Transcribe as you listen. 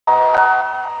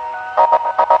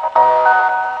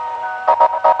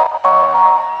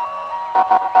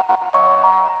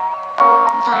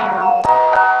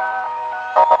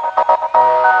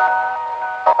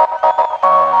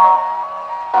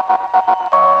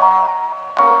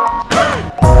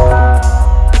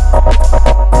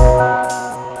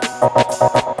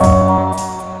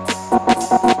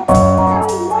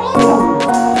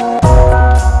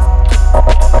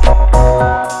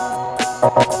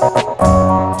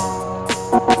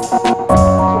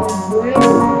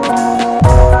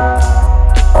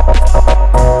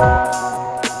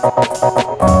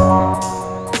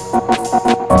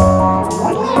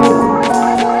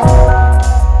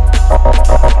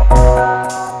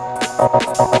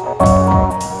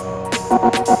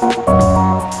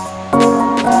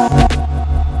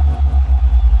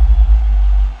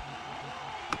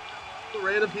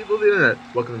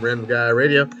Welcome to Random Guy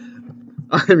Radio.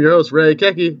 I'm your host, Ray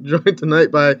Keki, joined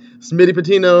tonight by Smitty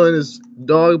Patino and his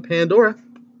dog, Pandora.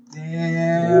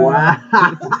 Damn. Wow.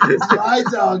 It's my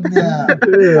dog now.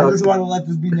 Yeah. I just want to let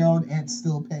this be known, Ant's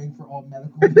still paying for all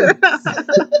medical bills.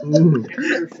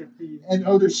 And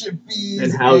ownership fees.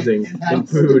 And housing. And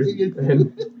food.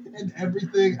 And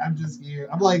everything. I'm just here.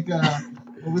 I'm like,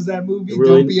 what was that movie?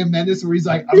 Really? Don't Be a Menace, where he's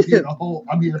like, I'm here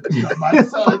to pick up my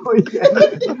son. Oh, yeah.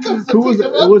 Who was it?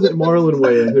 It wasn't Marlon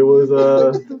Wayans. It was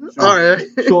Alright.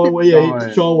 Sean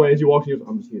Wayans. Sean Wayans. He walks in.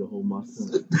 I'm just here to hold my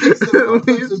son.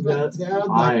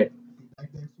 Alright.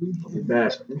 I'm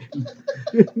back.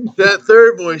 That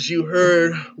third voice you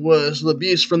heard was the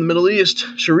beast from the Middle East,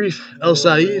 Sharif El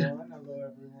Said.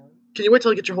 Can you wait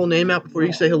till I get your whole name out before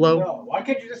you say hello? No. Why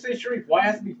can't you just say Sharif? Why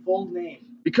has it to be full name?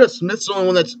 Because Smith's the only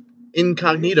one that's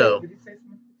incognito. Did you say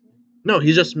Smith? No,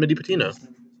 he's just Smitty Patino.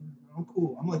 I'm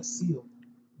cool. I'm like Seal.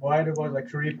 Why do I like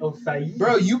Sharif El Said?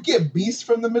 Bro, you get Beast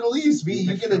from the Middle East, B.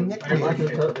 You get a It nickname. might be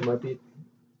It's gonna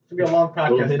be a long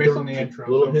a little podcast hint based of, on the intro.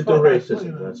 little hint of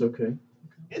racism. That's okay.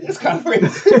 It is kind of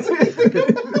racist.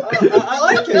 I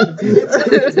like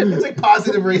it. It's like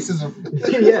positive racism.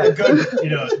 Yeah.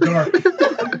 Good, dark.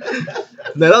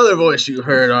 That other voice you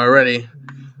heard already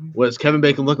was Kevin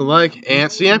Bacon looking like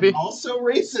Aunt Ciampi. Also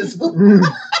racism.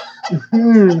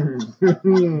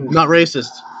 Not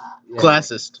racist.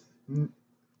 Classist.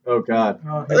 Oh, God.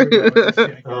 Oh, here we go. This shit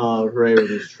again. Oh, Ray with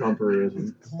his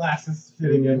Trumperism. Classist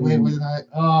shit again. Wait, what did I?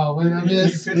 Oh, what did I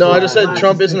miss? No, I just said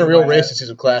Trump isn't a real racist, he's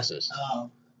a classist. Oh.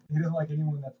 He doesn't like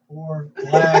anyone that's poor,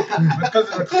 black, because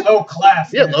of the low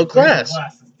class. Yeah, man. low class.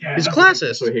 Yeah, He's a that's-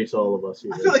 So classist. he hates all of us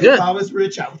here. I feel like Yeah. if I was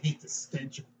rich, I would hate the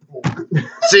stench of poor.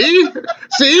 See?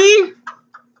 See?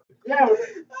 Yeah.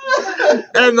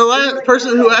 And the last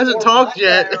person who hasn't talked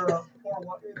yet,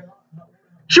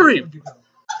 Sharif.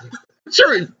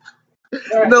 Sharif.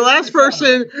 The last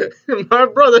person, my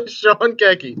brother, Sean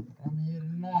Keki. I'm here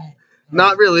tonight.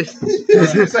 Not really.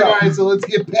 It's like, all right, so let's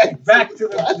get back To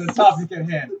the topic at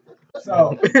hand.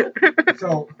 So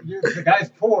the guy's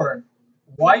poor,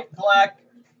 white, black.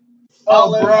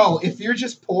 Oh, olive. bro, if you're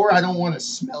just poor, I don't want to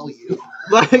smell you.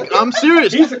 Like, I'm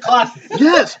serious. He's a classist.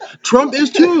 Yes, Trump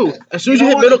is too. As soon as you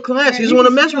hit middle class, he doesn't want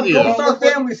to mess with you. Don't start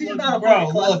families. He's not a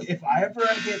Bro, class. look, if I ever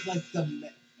hit like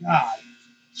God,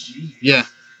 jeez. Yeah.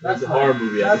 That's a horror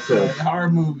movie That's episode. A horror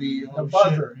movie. The Oh,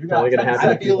 buzzer. You got Probably gonna happen.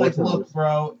 I feel like, People look,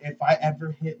 bro, if I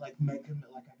ever hit like making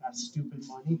like I got stupid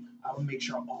money, I would make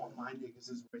sure all my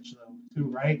niggas is rich though too,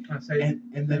 right? I say, And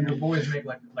then then your boys make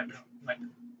like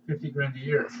 50 grand a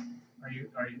year. Are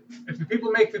you? If the people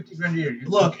make 50 grand a year, you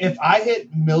look, if I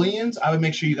hit millions, I would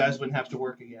make sure you guys wouldn't have to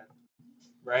work again,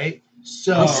 right?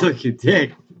 So, suck your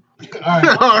dick. all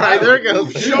right, All right, there it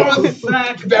goes.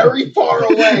 Sean's very far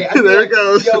away. I'd be There like, it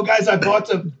goes. Yo, guys, I bought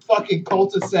a fucking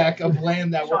cul-de-sac of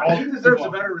land that we're all. Sean, he deserves a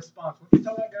better response. What did you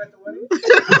tell that guy at the wedding?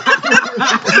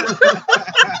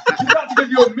 He's about to give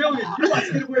you $1 million. You're about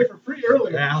to get away for free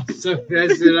earlier. I'll suck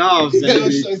that shit off, Yeah,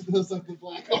 baby. he'll suck the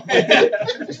black on.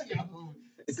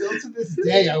 Still to this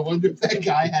day, I wonder if that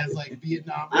guy has like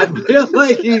Vietnam. I feel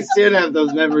like he should have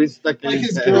those memories stuck in Like his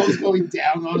his head. girl's going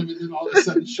down on him, and then all of a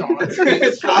sudden Sean's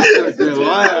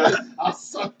I'll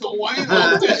suck the white on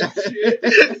that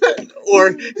shit.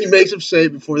 Or he makes him say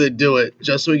it before they do it,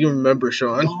 just so he can remember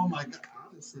Sean. Oh my god,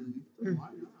 honestly.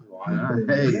 Why not?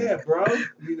 Hey, Yeah, bro.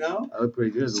 You know? that looked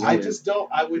pretty good. I just don't.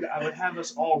 I would have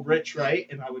us all rich, right?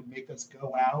 And I would make us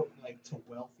go out like to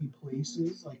wealthy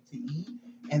places, like to eat,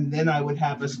 and then I would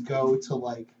have us go to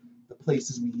like the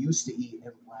places we used to eat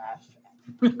and laugh.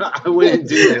 I wouldn't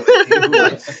do that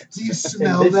with you. Do you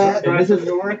smell that? And this is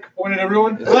New York, point at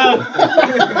everyone.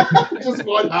 Just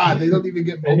one eye. They don't even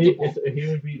get And he multiple.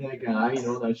 would be that guy,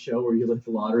 that show where you lift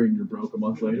the lottery and you're broke a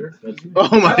month later. That's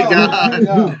Oh my god.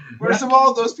 No. First of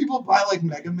all, those people buy like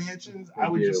mega mansions. I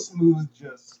would They just smooth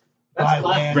just buy That's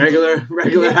land. class.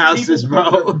 Regular Yes, houses, people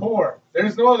because bro. they're poor.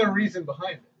 There's no other reason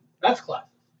behind it. That's class.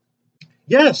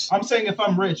 Yes. I'm saying if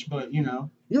I'm rich, but you know,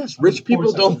 Yes. I'm Rich a poor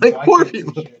people don't citizen, like so I poor can't say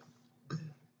people. shit.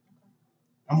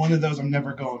 I'm one of those. I'm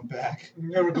never going back. I'm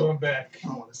never going back. I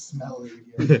don't want to smell it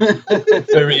again.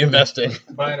 They're reinvesting.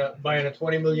 Buying a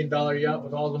 $20 million yacht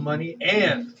with all the money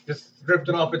and just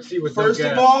drifting off at sea with First no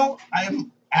of gas. all, I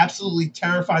am absolutely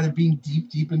terrified of being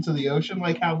deep into the ocean.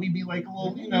 Like how we be like a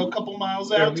little, you know, a couple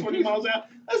miles out, 20 miles out.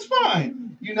 That's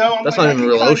fine. You know, I'm That's like, not even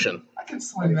real ocean. I can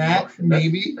swim that,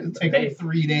 maybe. It'll take like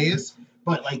 3 days.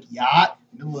 But like yacht,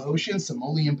 middle of the ocean,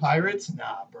 Somalian pirates,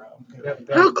 nah, bro. I'm good.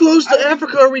 How close to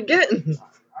Africa are we getting?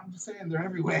 I'm just saying they're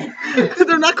everywhere.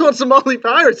 They're not called Somali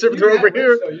pirates if You they're can over have-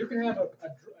 here. So you can have a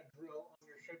drill on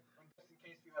your ship just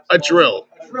in case you have A drill.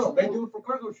 A drill. They do it for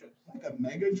cargo ships. Like a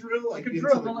mega drill, like Like a into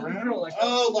drill, the not like a ground. drill,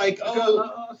 like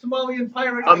oh, a Somalian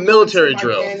pirate. A military my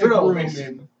drill. panic Drill, room basically.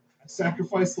 and I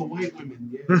sacrifice the white women.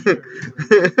 Yeah, sure.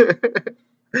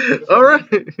 All right.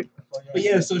 But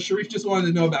yeah, so Sharif just wanted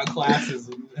to know about classes.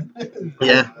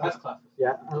 Yeah. That's class.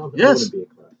 Yeah, I don't Yes. I wouldn't be a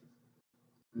class.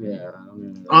 Yeah, I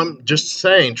mean, I'm just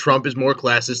saying Trump is more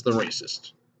classist than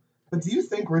racist. But do you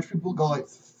think rich people go like,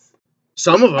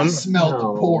 Some of I them. smell the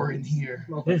No. poor in here?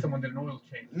 Smells like someone did an oil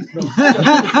change.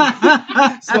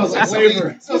 Smells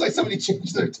like somebody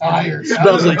changed their tires.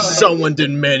 Smells like someone did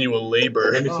manual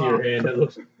labor. Let me see your hand. That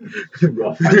looks too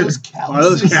rough. Are those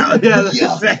calluses? Yeah, that's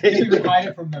Yeah. the You same. can hide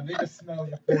it from them. They just smell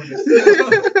your poorness.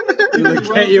 They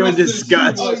look at you in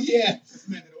disgust. Oh yeah.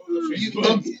 You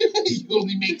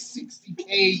only make $60K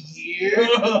a year.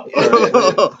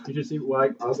 You just see, well,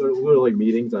 I'll go to like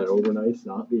meetings at overnights,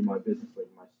 not be in my business, like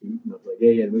in my suit, and I was like,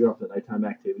 yeah, we go off to nighttime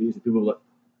activities, and people are like,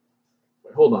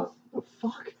 wait, hold on, the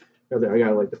fuck? I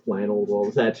got like the flannel with all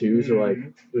the tattoos, are like,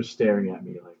 they're staring at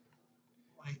me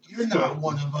Like you're not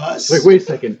one of us. like, wait a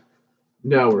second,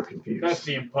 now we're confused. That's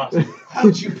the impossible.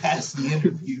 How'd you pass the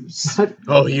interviews?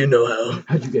 Oh, you know how.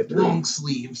 How'd you get through? Long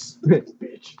sleeves.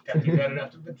 Bitch. You got it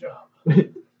after the job.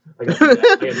 I got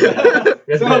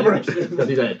that. Celebration. Gotta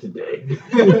do that today.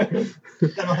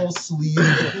 Got a whole sleeve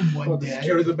in one day.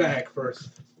 Secure the bag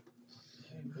first.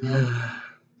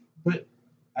 But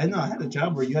I know I had a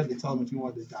job where you had to tell them if you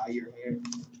wanted to dye your hair.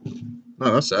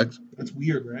 Oh, that sucks. That's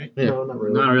weird, right? Yeah. No, not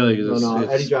really. Not really, 'cause No,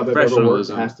 it's any job I've ever worked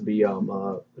professionalism. has to be a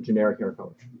generic hair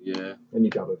color. Yeah. Any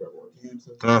job I've ever worked. Damn,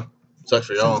 so Huh. Sucks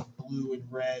for y'all. blue and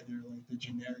red are like the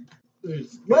generic.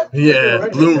 What? Yeah,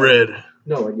 blue red.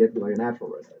 No, like you have to be like a natural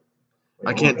redhead.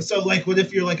 I can't- So like, what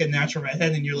if you're like a natural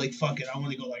redhead and you're like, fuck it, I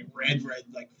want to go like red,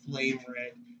 like flame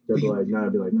red. They'll be like, no,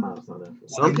 I'd be like, nah, it's not natural.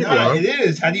 Some Why people not? are. It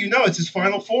is. How do you know it's his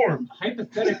final form?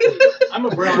 Hypothetically, I'm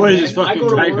a brown What is man. this, fucking I go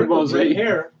to Dragon work Ball with red Z?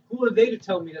 hair. Who are they to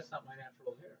tell me that's not my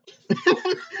natural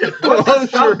hair? Oh, Stop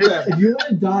sure. them. If you want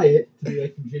to dye it to be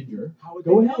like from ginger, How would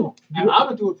go they ahead. know? And I'm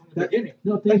gonna do it from the That- beginning.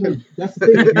 No, things like, that's the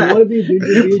thing. If you want to be a ginger,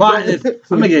 be a Plot ginger. is-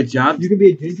 I'm gonna get a job. You can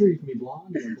be a ginger, you can be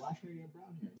blonde, you can be black hair, you can be brown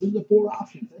hair. Those are the 4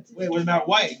 options. That's it. Wait, what about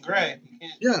white and gray? You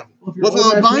can't. Yeah. Well, if you're What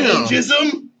about over- albino?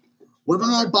 Ageism? What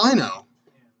about albino?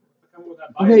 Come with that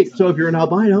Okay, bias. so if you're an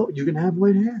albino, you can have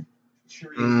white hair.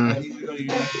 Sure, Mm. I need to go to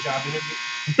your next job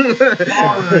interview.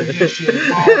 Horror edition.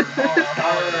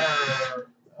 Horror.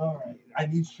 All right. I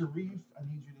need Sharif. I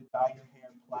need you to dye your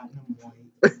hair platinum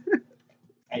white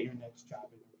at your next job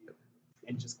interview,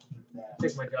 and just keep that.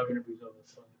 Take my job interviews over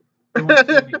the phone. They won't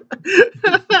see me.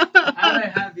 How did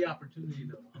I have the opportunity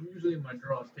though? I'm usually in my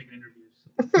drawers taking interviews.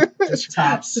 Just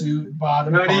top suit,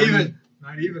 bottom. Not party. even.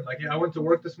 Not even. Like I went to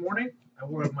work this morning. I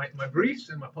wore my briefs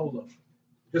and my polo,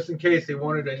 just in case they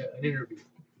wanted an interview.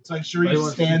 It's like I Sharif,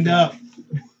 want stand to- up.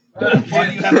 Why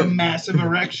do you have a massive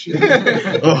erection?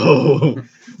 Oh,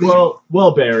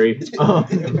 Well, Barry.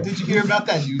 Did you hear about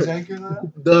that news anchor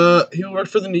though? he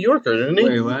worked for the New Yorker, didn't he?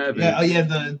 Wait, what happened? Yeah, oh yeah,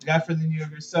 the guy for the New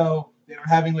Yorker. So they were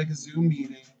having like a Zoom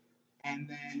meeting, and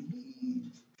then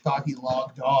he thought he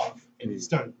logged off, and he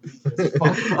started beating his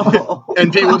fucking butt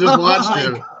And people just watched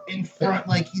him. in front.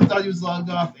 Like he thought he was logged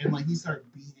off, and like he started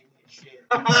beating his shit.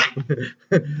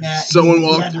 Matt, Someone he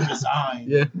walked- had to resign.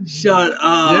 Yeah. Shut Yeah.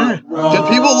 up, bro. Because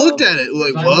people looked at it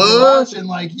like, Like, we're what? watching,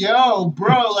 like, yo,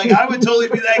 bro, like I would totally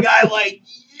be that guy, like,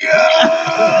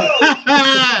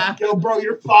 yo, yo, bro,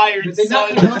 you're fired, Did they not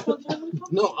son. get off on time?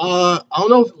 No, I don't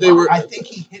know if they were. I think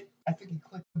he clicked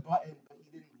the button, but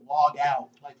he didn't log out.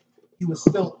 Like he was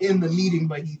still in the meeting,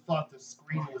 but he thought the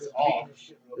screen was off.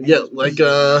 Yeah, like, Shit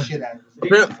out of it. Did he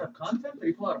get for content? Did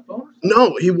he pull out a phone?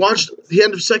 No, he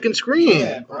had a second screen.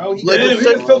 Yeah, bro. He Like did the it.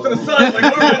 second- Tilt to the side.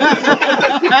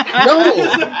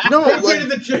 No, Rotated like,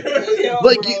 the chair. Yo,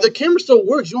 like bro. the camera still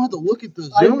works. You don't have to look at the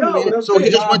I Zoom know, meeting, but I'm so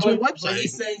he saying, just went to a But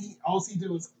he's website. saying all he did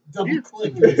was double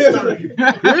click and started.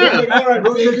 Yeah.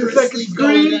 vigorously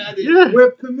going at it. Yeah.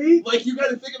 Whip the meat. Like, you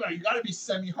gotta think about it. You gotta be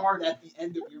semi-hard at the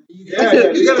end of your meeting.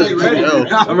 Yeah, you gotta be ready. Yo.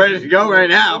 I'm ready to go right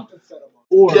now.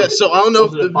 Or Yeah, so I don't know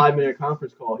if was it a the 5-minute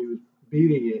conference call. He was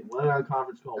beating it. Went on a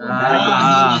conference call. Went back.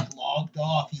 He like logged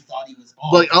off. He thought he was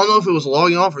off. like I don't know if it was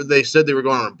logging off or they said they were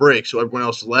going on a break, so everyone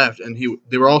else left, and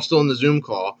they were all still in the Zoom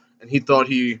call, and he thought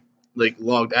he like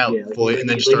logged out Yeah, like, fully, and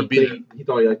then just started beating it. He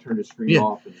thought he like turned his screen Yeah.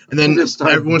 off. And then Just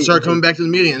started everyone beating started it. coming back to the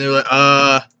meeting, and they were like,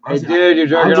 Hey, dude,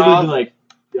 you're I jerking would have off. been like,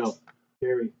 yo,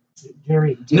 Jerry.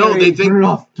 No, they think- turn it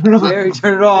off. Turn it off. Jerry,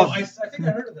 turn it Oh, off. I think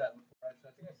I heard of that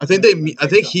before. Actually. I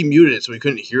think he muted it so he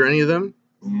couldn't hear any of them.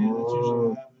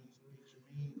 Oh.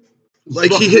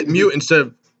 Like he hit mute instead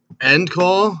of end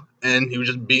call, and he was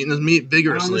just beating his meat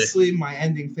vigorously. Honestly, my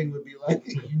ending thing would be like,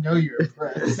 you know you're a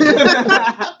press.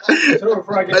 So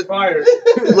before I get fired.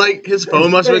 Like his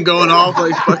phone must have been going off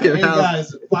like fucking Hey hell.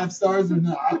 guys, 5 stars or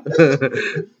not?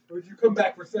 Would you come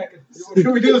back for seconds? Should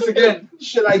we do this again?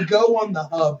 Should I go on the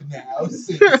hub now?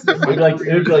 Since It'd be like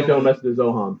don't mess with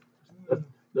Zohan.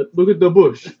 Look at the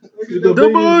bush. Look at the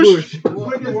biggest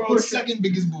bush. the world's second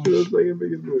biggest bush. The second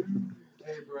biggest bush.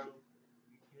 Hey, bro.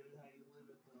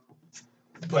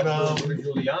 But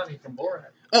Giuliani from Borat.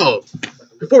 Oh,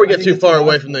 before we get too far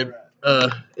away from the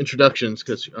introductions,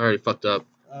 because I already fucked up,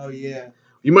 Oh yeah.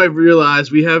 you might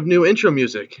realize we have new intro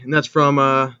music, and that's from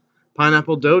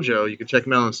Pineapple Dojo. You can check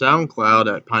him out on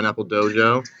SoundCloud at Pineapple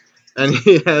Dojo, and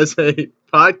he has a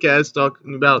podcast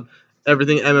talking about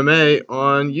everything MMA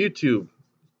on YouTube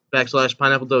 /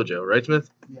 Pineapple Dojo. Right, Smith?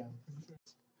 Yeah.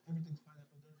 Everything's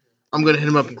I'm gonna hit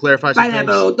him up and clarify some things.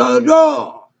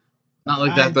 Dojo. Not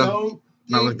like that though.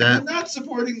 Not like that. I'm not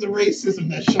supporting the racism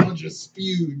that Sean just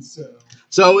spewed. So.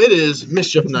 So it is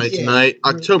Mischief Night tonight,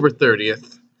 October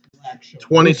 30th, Black Sean.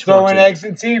 2020. Eggs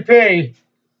and TP.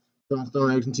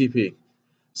 Throwing eggs and TP.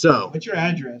 So, What's your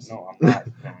address? No, I'm not.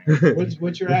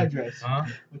 What's your address? Huh?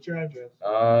 What's your address?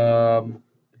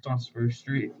 It's on Spruce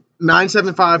Street.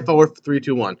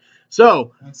 975-4321.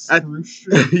 So, On Spruce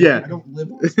Street. yeah. I don't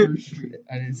live on Spruce Street.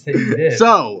 I didn't say you did.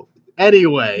 So, Name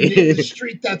anyway. the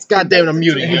street that's. God damn it, I'm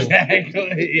muting you.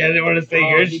 Exactly. Yeah, I didn't want to say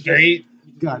your street.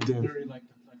 God damn it. Very like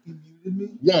You muted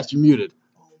me. Yes, you're muted.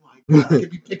 Oh my god! I could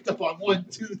be picked up on 1,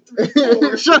 2, 3,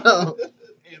 4. Shut up.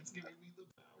 It's giving me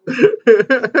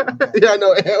the power. Yeah, I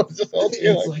know. I was just holding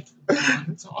It's you. like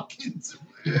I'm talking to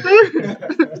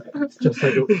me. Just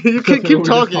like You can keep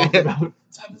talking.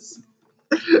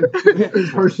 in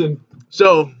person.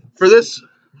 So, for this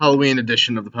Halloween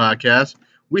edition of the podcast,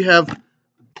 we have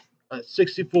a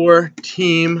 64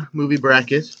 team movie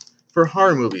bracket for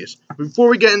horror movies. Before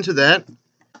we get into that,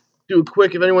 do a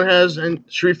quick, if anyone has, and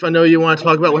Sharif, I know you want to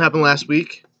talk about what happened last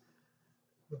week.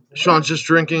 Sean's just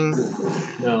drinking.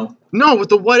 No. No, with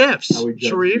the what ifs, How we judge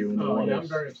Sharif. you and the Oh, what yeah, I'm ifs.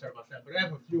 very upset about that. But I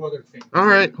have a few other things. All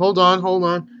right, hold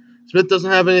on. Smith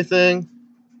doesn't have anything.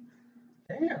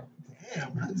 Damn.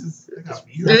 Damn, I got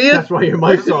Do you? That's why your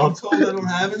mic's I'm off. told I don't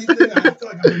have anything. I feel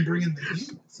like I've been bringing the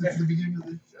heat since the beginning of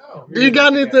the show. Do you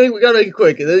got anything? We gotta make it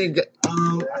quick. And then you got,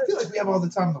 I feel like we have all the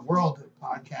time in the world to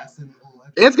podcast and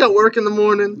Ant's got work in the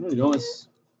morning. You know, it's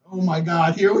oh my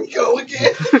god, here we go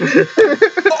again.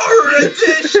 Horror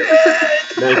edition.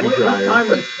 Thank you, What Dryer. time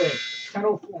is it?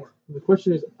 10:04. The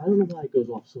question is, I don't know why it goes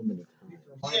off so many times.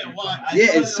 Yeah, why? Yeah,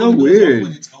 thought it's it so only goes weird. off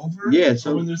when it's over. Yeah, or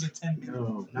so- when there's a 10-minute.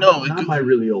 No, No, not it- my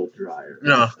really old dryer.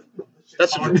 No,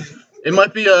 that's it.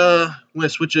 Might be when it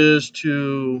switches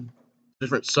to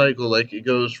different cycle. Like it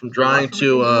goes from drying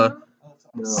to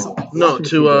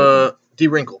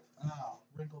de-wrinkle. Oh,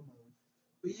 wrinkle mode.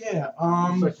 But yeah,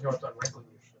 Just let you know it's on wrinkling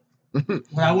your shit.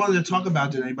 what I wanted to talk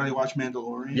about. Did anybody watch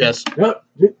Mandalorian? Yes, No.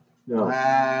 No.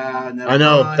 Never I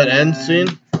know mind, that end man.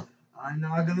 scene. I'm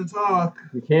not gonna talk.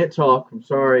 You can't talk. I'm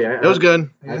sorry. It was good.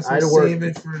 I guess I had we'll to work. save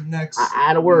it for next. I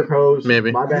had to work, hose.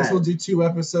 Maybe. My I guess bad. we'll do 2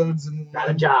 episodes and Got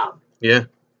a job. Yeah,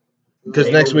 because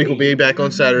next week we'll be back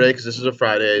on Saturday because this is a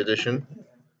Friday edition.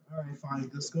 All right, fine.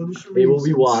 Let's go to Sharif. They will be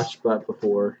since watched, but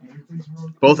before. everything's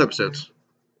real Both quick. episodes.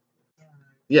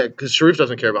 Yeah, because Sharif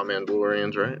doesn't care about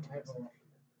Mandalorians, right?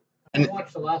 I haven't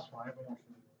watched the last one. I haven't watched it.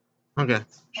 Okay,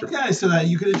 sure. Okay, so that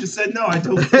you could have just said no. I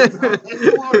don't care about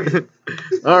Mandalorian.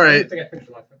 All I right, didn't think I finished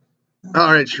the last one.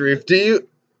 all right, Sharif.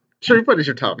 Sharif, what is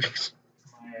your topics?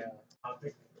 My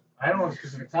topic. I don't have a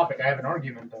specific topic. I have an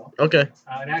argument though. Okay.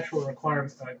 An actual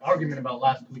requirement, argument about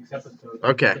last week's episode.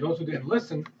 Okay. For those who didn't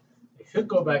listen, they should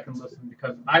go back and listen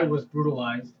because I was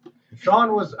brutalized.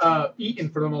 Sean was eaten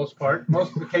for the most part.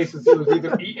 Most of the cases he was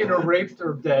either eaten or raped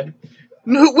or dead.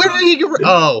 No, where did he get?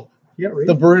 Oh, He got raped?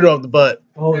 the burrito of the butt.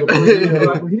 Oh, the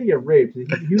burrito. He didn't get raped. He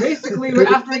was- Basically,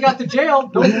 after he got to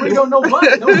jail, no burrito, no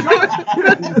butt, no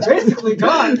shot. Basically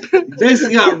gone.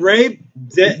 basically got raped,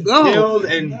 No. killed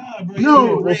and Nah, bro, No,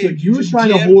 you Listen, raped, you were just trying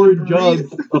to jammed hoard the drugs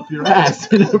burrito. up your ass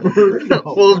in a burrito.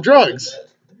 Full of drugs.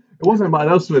 It wasn't mine.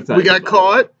 That was Smith's. We got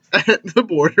caught at the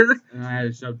border. and I had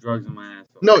to shove drugs in my ass.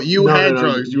 No, you had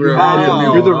drugs. You were. had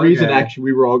Oh, it. You're the reason okay. actually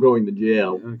we were all going to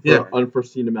jail for Yeah. an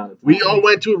unforeseen amount of time. We all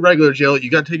went to a regular jail. You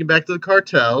got taken back to the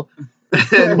cartel, and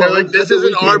they're like, "This That's what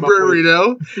isn't we our came up with.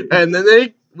 burrito." And then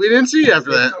we didn't see you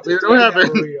after that. We didn't know what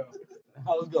happened. I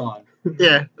was gone.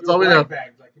 Yeah, that's all we know.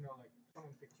 Bags, like, you know, like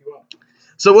someone picked you up.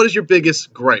 So, what is your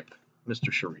biggest gripe,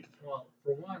 Mr. Sharif? Well,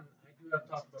 for one, I do have to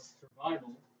talk about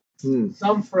survival. Hmm.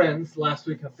 Some friends last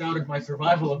week have doubted my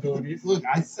survival abilities. Look,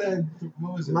 I said,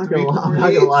 what was it? I'm not 3, gonna lie. 4 I'm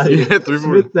not gonna lie to you. Yeah, 3, 4.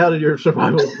 Smith doubted your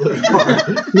survival.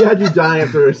 He had you die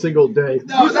after a single day.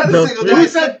 No, it's not No, a single yeah.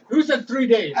 day. Who said 3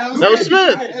 days? I That was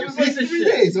Smith. It was You like piece of 3 shit.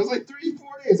 days. It was like 3, 4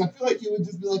 days. I feel like you would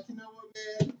just be like, you know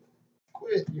what, man?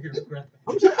 Quit. You're gonna regret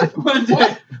I'm saying,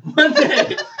 that.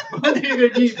 One day you're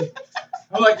gonna need me.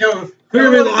 I'm like, yo,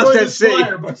 Clearly everyone lost enjoys that this seat.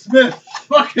 fire, but Smith,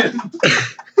 fucking,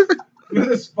 look at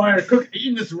this fire,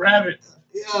 eating this rabbit.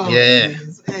 Yo, Yeah.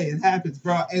 Hey, it happens,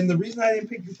 bro. And the reason I didn't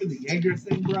pick you for the Jaeger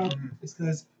thing, bro, is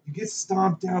because you get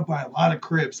stomped out by a lot of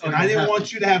Crips. And Oh, I you didn't have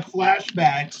want you to have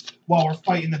flashbacks while we're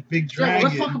fighting the big Yeah, well,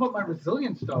 let's dragon. talk about my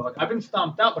resilience, though. Like, I've been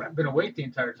stomped out, but I've been awake the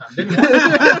entire time. Didn't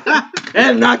it?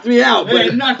 And it knocked me out. Yeah, it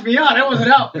But knocked me out. I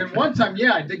wasn't out. And one time,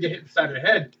 yeah, I did get hit in the side of the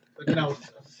head, but then I was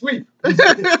asleep. Did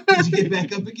you get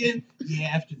back up again? Yeah,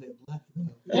 after they left.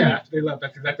 Yeah, after they left,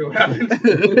 that's exactly what happened.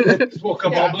 Just woke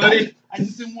up all bloody. I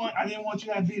just didn't want you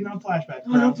to have Vietnam flashbacks.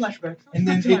 No, no bro. flashbacks. And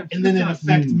then Good times, and then good it times.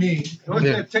 affects me. You know what's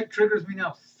Yeah. that triggers me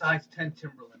now? Size 10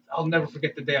 Timberlands. I'll never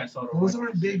forget the day I saw it. Those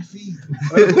aren't big feet.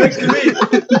 They're big to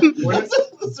me. When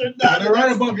Those are not. they're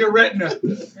right above your retina.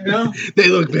 You know? They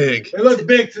look big. They look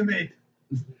big to me.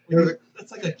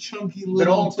 That's like a chunky They're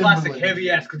little all plastic, Timberland. heavy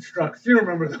ass constructs. You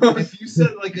remember those? If you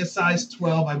said like a size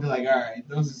 12, I'd be like, all right,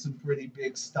 those are some pretty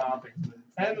big stomping. But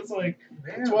 10 is like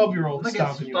a 12-year-old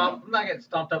stomping. I'm not getting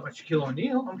stomped out by Shaquille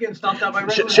O'Neal. I'm getting stomped out by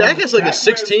Shaq regular is like a Shaq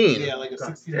 16. Yeah, like a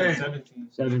 16 or Damn. 17.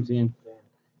 17.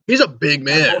 He's a big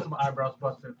man. Both of my eyebrows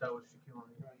busted if that was Shaquille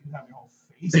O'Neal. You have your whole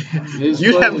face busted. It's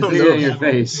You funny have to no see it nose. in your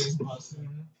face. busted.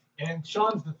 And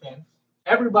Sean's defense,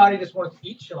 everybody just wants to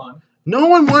eat Sean. No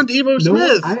one wanted Evo No,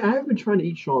 Smith. I've been trying to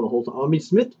eat Sean the whole time. I mean,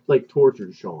 Smith like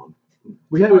tortured Sean.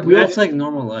 We That's like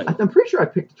normal life. I'm pretty sure I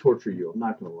picked to torture you. I'm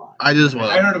not gonna lie. I just I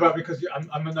want. heard about it because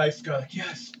I'm a nice guy. Like,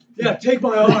 yes, yeah, take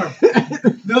my arm.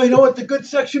 No, you know what the good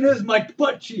section is? My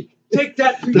butt cheek. Take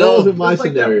that. For That No. wasn't my It's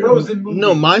like that scenario. Frozen movie.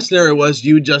 No, my scenario was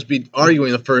you would just be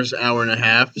arguing the first hour and a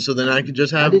half, so then I could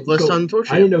just have less time to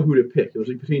torture I you. didn't know who to pick. It was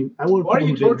like between I wanted Why are people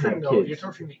you who didn't torturing have though? kids. You're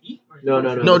torturing to eat? Or No, you're no,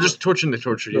 torturing- No, just torturing to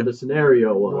torture So you. the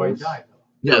scenario Do I was die though?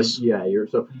 Yes. Yeah, you're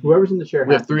so whoever's in the chair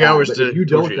We has have 3 to die, hours but to if you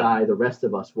torture don't you. die, the rest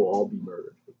of us will all be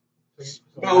murdered.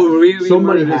 Oh, we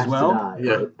Somebody murdered has as well? to die.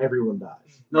 Yeah. Or everyone dies.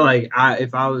 No, like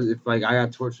if I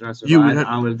got tortured and I You would survived, have-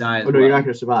 I would die as Oh no, well. you're not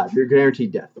gonna survive. You're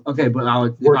guaranteed death. Okay, but I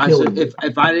would We're killing you.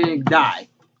 if I didn't die,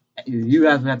 you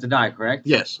guys would have to die, correct?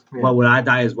 Yes. Yeah. Well, would I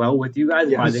die as well with you guys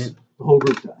if I Yes. didn't? The whole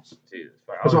group dies. Jesus,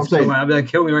 That's what I'm saying. I'd be like,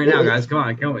 kill me right now, It- guys. Come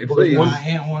on, kill me, Well, please. there's My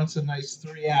aunt wants a nice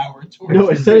 3-hour tour. No,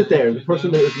 it said it there. The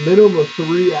person that was minimum of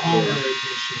 3 Horror hours.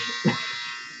 edition.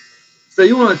 So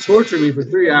you want to torture me for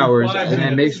 3 hours 5 and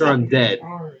then make sure I'm dead,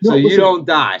 Horror. No, so you listen. don't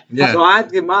die. Yeah. So I have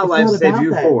to give my It's life not to save about you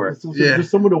that. 4. It's Yeah.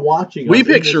 just someone to watching. We us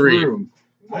in pick this Sharif. room.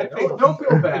 I Don't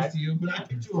feel bad. picked you, but I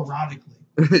picked you erotically.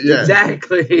 Yeah.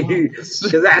 Exactly.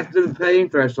 Because after the pain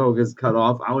threshold gets cut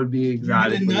off, I would be You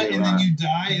exotic. get a for nut you, and then you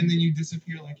die and then you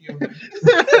disappear like you.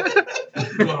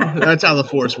 That's how the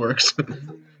force works.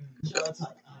 It's like,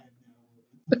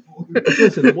 I know.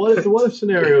 Listen, the what if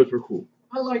scenarios were cool.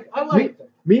 I like them.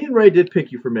 Me and Ray did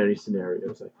pick you for many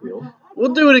scenarios, I feel.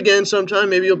 We'll do it again sometime.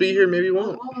 Maybe you'll be here. Maybe you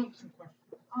won't.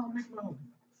 I'll make my own.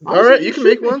 All right, Honestly, you can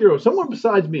should make one. your own. Someone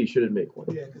besides me should make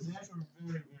one. Yeah, because that's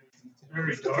very,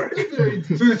 Very dark. very As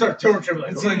soon as I start torturing,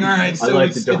 It's like, all right, so like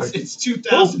it's, the dark. it's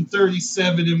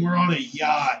 2037 and we're on a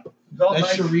yacht all that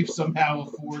nice Sharif somehow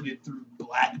afforded through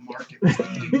black market.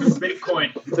 through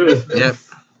Bitcoin. Yep.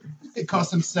 It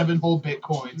cost him 7 whole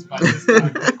bitcoins. By this time,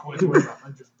 Bitcoin's worth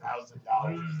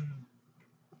 $100,000.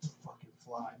 Fucking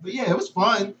fly. But yeah, it was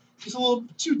fun. Just a little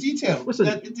too detailed. Listen,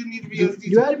 It didn't need to be You, as you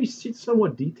detailed. had to be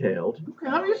somewhat detailed. Okay,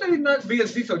 how do you say not be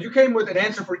as detailed? You came with an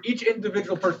answer for each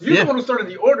individual person. You're Yeah. the one who started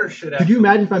the order shit. Could you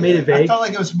imagine if I made it I vague? felt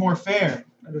like it was more fair.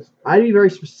 I'd be very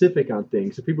specific on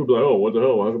things, so people would be like, "Oh, what the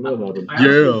hell? How come that happened?" I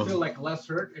actually Yeah. feel like less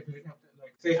hurt if you didn't have to,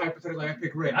 like, say hypothetically I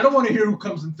pick Ray. I don't want to hear who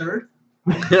comes in third.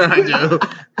 I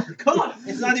do. Come on.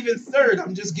 It's not even third.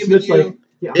 I'm just giving Smith's you. like,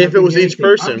 yeah, I'm If not it was giving each anything.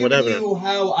 person, I'm giving whatever. you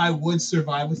how I would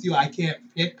survive with you. I can't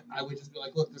pick. I would just be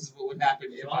like, look, this is what would happen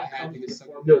if I had to get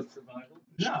sucked. No.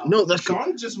 No, that's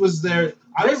Sean just was there.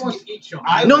 I Ray was, wants to eat Sean.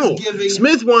 I no. was giving.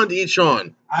 Smith wanted to eat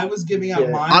Sean. I was giving out Yeah.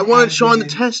 mine. I wanted as Sean the in,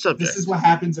 test subject. This is what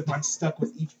happens if I'm stuck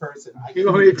with each person. I You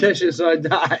want me to test you so I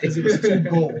die? Because it was 2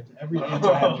 gold. Every answer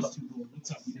I had was 2 gold.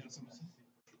 What's up? You got something?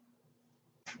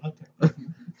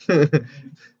 Okay.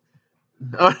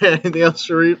 All right. Anything else,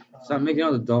 Sharif? Stop making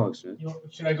all the dogs, man.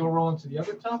 Should I go roll into the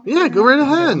other topic? Yeah, go right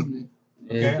ahead.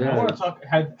 Okay, I want to talk.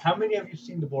 How many have you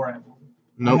seen the Borat movie?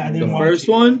 Nope. I didn't The watch first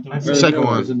it. one? The Or the second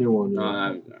one. There's a new one. No, Yeah.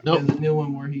 I- Nope. And the new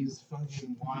one where he's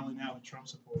fucking wilding out with Trump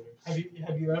supporters. Have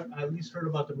you ever, at least heard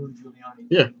about the Rudy Giuliani?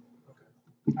 Yeah.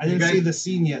 I didn't You guys- see the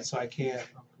scene yet, so I can't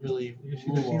really You see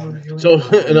the rule scene on with it. Rudy So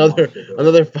Giuliani?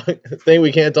 another thing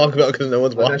we can't talk about because no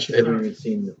one's I've watching actually it. never even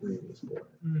seen the previous one.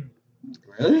 Mm.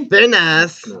 Really? They're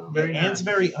nice. No. Very And nice. it's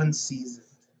very unseasoned.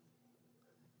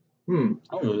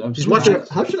 He's watching-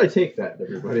 How should I take that,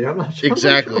 everybody? I'm not sure.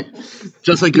 Exactly.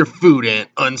 Just like your food, Aunt,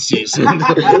 unseasoned.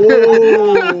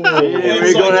 Whoa. Yeah,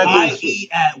 It's we're gonna like have I to- eat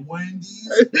at Wendy's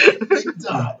and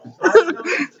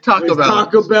McDonald's. Taco Bell.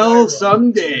 Taco Bell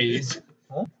some days.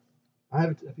 I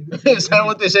have, Is that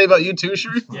what they say about you too,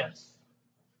 Sharif? Yes.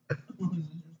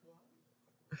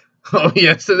 Oh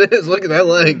yes, it is. Look at that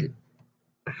leg.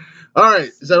 All right,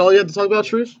 is that all you had to talk about,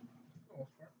 Sharif?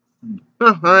 Oh,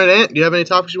 all right, Aunt. Do you have any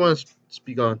topics you want to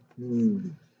speak on?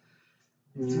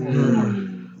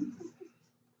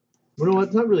 You know what?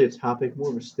 It's not really a topic, more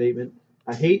of a statement.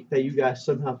 I hate that you guys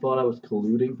somehow thought I was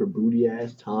colluding for booty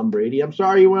ass Tom Brady. I'm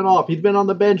sorry he went off. He's been on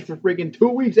the bench for freaking 2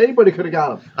 weeks. Anybody could have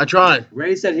got him. I tried.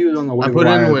 Ray said he was on the waiver put in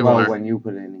wire the as waiver well wire. when you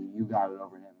put it in, and you got it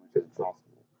over him, which is possible.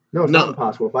 No, it's No. not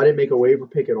impossible. If I didn't make a waiver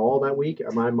pick at all that week,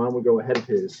 my mom would go ahead of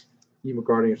his. Even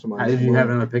regarding if somebody. How did you have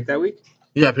another pick that week?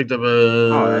 Yeah, I picked up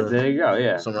There you go.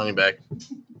 Yeah. some running back.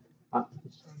 Uh,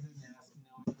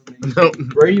 No,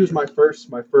 Brady was my first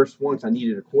one. 'Cause I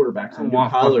needed a quarterback. I So I don't knew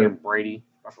want Kyler. fucking Brady.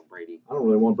 Fucking Brady. I don't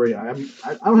really want Brady. I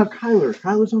don't have Kyler.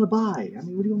 Kyler's on a bye. I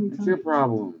mean, what do you want me to What's tell your you?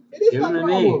 problem? It is Give my him to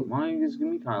me. problem. Why don't you just give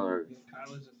me Kyler?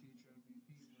 Kyler's a future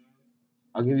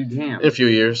MVP, I'll give you Cam. in a few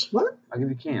years. What? I'll give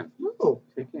you Cam. No.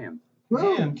 Take Cam.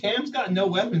 No. Damn, Cam's got no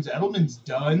weapons. Edelman's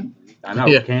done. I know.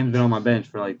 Yeah. Cam's been on my bench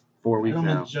for like 4 weeks Edelman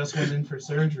now. just went in for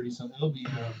surgery, so he'll be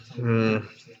out. Hmm.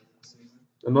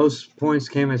 The most points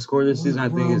Cam has scored this season, I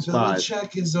think, is 5.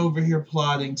 Belichick is over here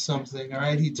plotting something. All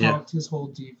right, he Yeah. talked his whole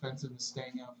defense into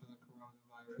staying out for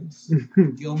the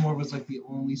coronavirus. Gilmore was like the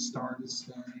only star to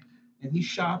stay, and he's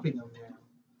shopping them now.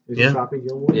 Is Yeah. he shopping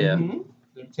Gilmore? Yeah. Mhm.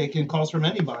 They're taking calls from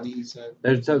anybody. He said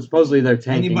Supposedly they're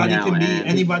tanking now. and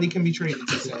anybody can be traded.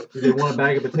 He said. Do they want a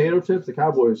bag of potato chips? The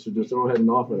Cowboys should just go ahead and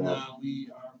offer that. No, our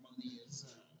money is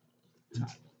tied.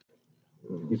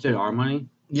 You said our money?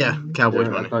 Yeah, Cowboys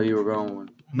I money. thought you were going with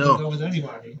I No. don't go with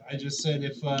anybody. I just said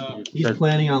if He's said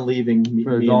planning on leaving me,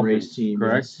 for the me and Ray's Dolphins, team.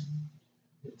 correct?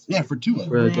 Yeah, for Tua.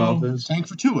 For the Bro, Dolphins. Tank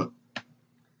for Tua.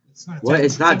 it's not What?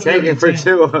 It's not technically taken for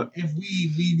tank. 2. If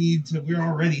we need to, we're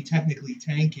already technically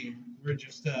tanking. We're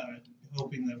just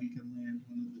hoping that we can land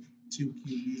one of the 2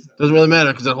 QBs. Doesn't really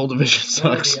matter because that whole division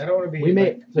sucks. I don't want to be. We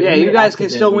may. Yeah, you guys can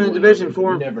still win the division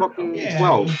for never fucking- know. Yeah,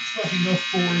 12. we'll fucking go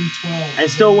 4-12 And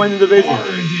still win the division. Horror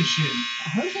edition.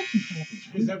 How does that keep happening?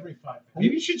 It's every 5.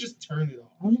 Maybe you should just turn it off.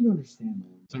 I don't even understand, man.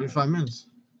 75 minutes.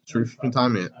 Sharif's been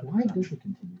timing it. Why does it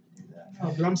continue to do that?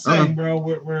 No, but I'm saying, bro,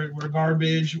 we're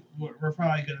garbage. We're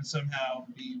probably gonna somehow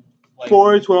be like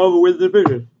 4-12 and win the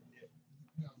division.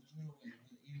 No, there's no way.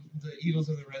 The Eagles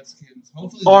and the Redskins.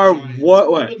 Hopefully, Are the Giants. I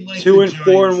what? would like 2 the and Giants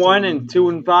 4 and to 1 win. and 2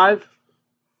 and 5?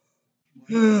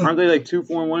 Aren't they like 2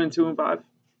 4 and 1 and 2 and 5?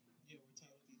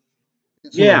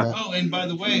 Yeah. Oh, and by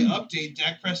the way, update: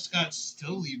 Dak Prescott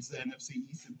still leads the NFC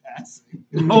East in passing.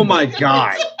 Oh my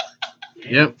god.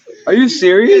 Yep. Are you He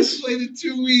serious? hasn't played in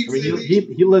 2 weeks. I mean, and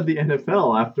he led the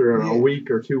NFL after Yeah. a week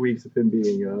or 2 weeks of him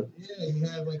being. yeah, he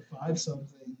had like 5 something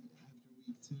after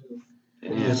week 2.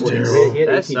 Yeah, That's he terrible. had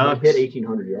That 18 sucks. he had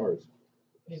 1,800 yards.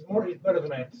 He's better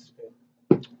than I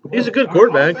anticipated. He's a good Our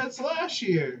quarterback. offense last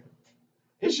year.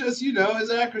 It's just his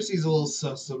accuracy's a little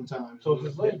sus sometimes. So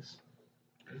his legs.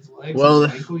 His legs. Well,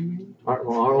 his ankle, you mean?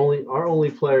 Our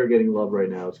only player getting love right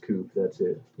now is Coop. That's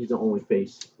it. He's the only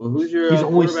face. Well, who's your He's the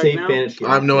only quarterback safe now? fantasy.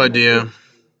 I have no option. idea.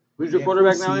 Who's your Yeah,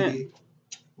 quarterback poor now? CD. Yet?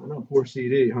 I know, poor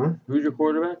CD, huh? Who's your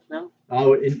quarterback now?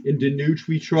 Oh, in Danucci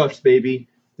we trust, baby.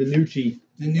 Danucci.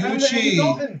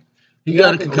 Danucci. He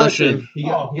got a concussion. He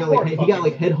got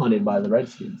like headhunted by the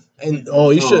Redskins. And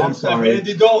oh, you should. I'm sorry.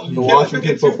 Andy Dalton. The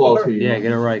Washington football team. Yeah,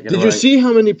 get it right. Get Did it you right. see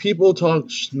how many people talk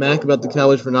smack about the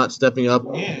Cowboys for not stepping up?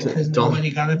 Yeah, to because don't-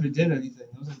 nobody got up and did anything.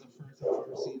 That was like the first time I've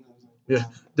ever seen that. Yeah.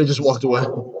 They just walked away.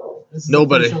 This is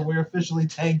Nobody. Official. We're officially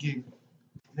tanking.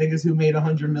 Niggas who made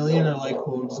 100 million are like,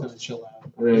 cool, I'm just gonna chill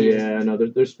out. Yeah, no,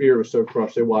 their spirit was so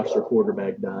crushed. They watched their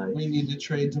quarterback die. We need to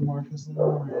trade DeMarcus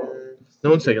Lawrence. No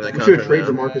one's taking that We should contract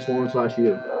trade now. DeMarcus Lawrence last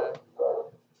year.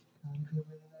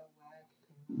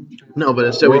 No, but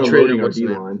instead We're we traded unloading our what's his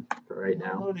name. D-line right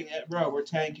now. Loading it, bro. We're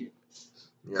tanking.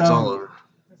 Yeah, it's all over.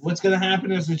 What's gonna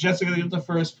happen is the Jets are gonna get the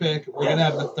first pick. We're gonna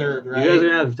have the third, You guys are right?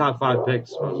 gonna have the top 5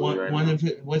 picks. Supposedly, right One now. of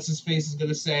it, what's his face is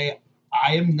gonna say,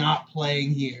 "I am not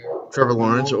playing here." Trevor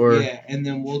Lawrence or yeah, and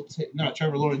then we'll take. No,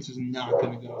 Trevor Lawrence is not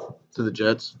gonna go. to the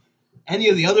Jets. Any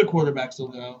of the other quarterbacks will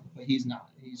go, but he's not.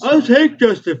 He's I'll take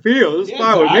Justin Fields. Yeah,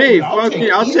 Fine with I me. would. I'll Fuck take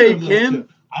it. I'll either take of those him. two.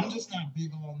 I'm just not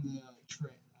big on the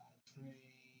trade.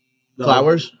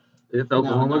 Flowers. Is it the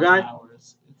Oklahoma guy?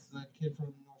 Flowers. It's the kid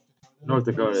from North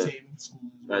From Dakota. the same school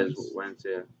as That Wentz. is Wentz,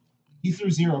 yeah. He threw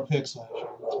 0 picks last year.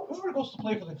 Whoever goes to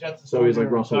play for the Jets is So he's like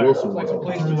gonna Russell retire. Wilson It's like was. a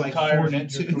place He to threw like retire and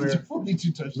end 42, your career.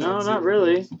 42 touchdowns. No, 0 not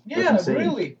really. picks. Yeah, insane.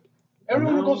 really.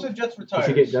 Everyone who goes to the Jets You retires.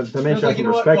 should get that man They're should like, have you some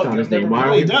know what, respect fuck on it, his it's never name. Why mind.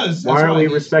 aren't He we, does. why That's aren't we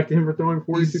he's- respecting him for throwing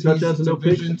 42 touchdowns and no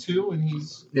picks? Division 2, and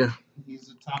he's Yeah. He's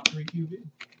a top 3 QB.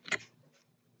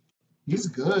 He's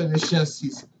good. It's just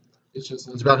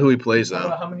It's about who he plays though.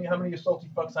 How many salty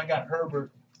fucks I got? Herbert.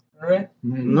 All right?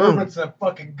 No. Herbert's a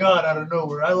fucking god out of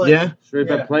nowhere. I like Yeah. Straight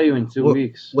Yeah. up play you in 2 What-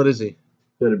 weeks. What is he?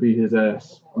 Better beat his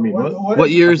ass. I mean, what? What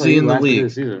year is I'll play he you in the last week of league? the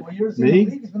season. What year is he Me? in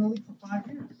the league? He's been in the league for 5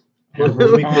 years. I'm to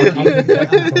win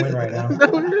right now.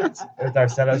 With our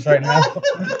setups right now.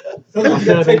 So I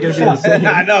said I think it's the same.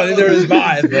 I know there is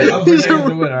mine, but I'm He's to a-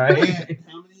 win, all right? How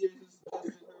many years has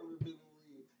Justin Herbert been in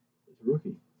the league? It's a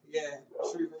rookie. Yeah.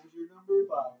 Sharif, what was your number?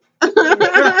 5.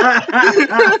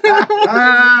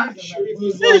 Sharif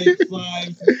was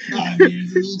like 5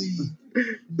 years in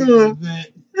the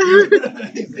league.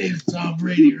 His name's Tom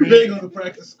Brady, Big right? on the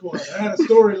practice squad. I had a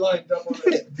story lined up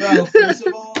already. Bro, first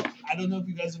of all, I don't know if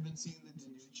you guys have been seeing the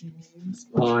Danucci memes,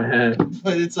 Oh, I had.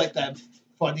 but it's like that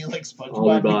funny like Ollie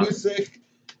SpongeBob Bob. music.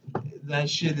 That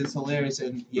shit is hilarious,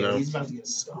 and yeah, No. he's about to get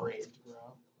scraped, bro.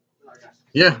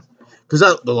 Yeah.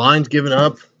 Because the line's given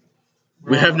up.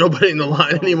 We have nobody in the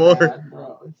line So anymore. bad,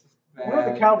 bro. It's When are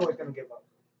the bad. Cowboys going to give up?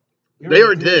 They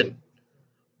already did.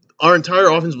 Our entire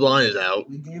offensive line is out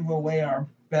We gave away our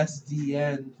best D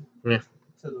end Yeah.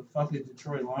 to the fucking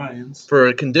Detroit Lions. for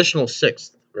a conditional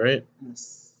 6th, right?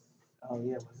 Oh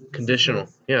yeah, was it Conditional.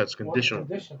 Yeah, it's What conditional.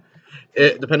 condition?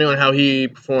 It, depending on how he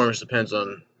performs, depends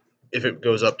on if it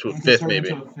goes up to a He can 5th, turn maybe.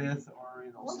 into a 5th, or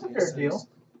it'll What's a stay fair sixth. deal?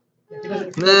 If he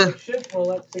doesn't Nah. feel like shit, well,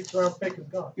 that 6th-round pick is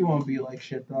gone. He won't be like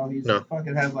shit though. He's No.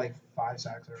 fucking had like 5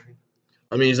 sacks already.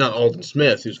 I mean, he's not Alden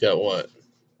Smith, who's got what?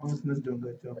 Alden Smith's doing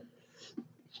good too.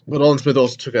 But Alden Smith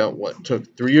also took out what?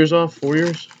 Took 3 years off? 4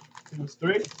 years? It was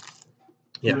 3.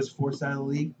 Yeah. He was forced out of the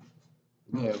league.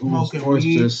 Yeah, who was Smoking forced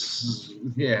weed.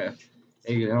 to yeah,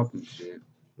 they could help and shit.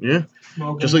 Yeah.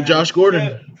 Smoking Just like that Josh Gordon.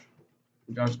 shit.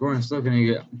 Josh Gordon's still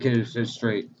gonna get his shit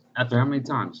straight. After how many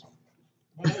times?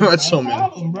 Well, That's so no many.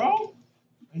 problem, bro.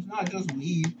 It's not just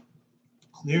weed.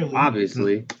 Clearly.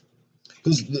 Obviously.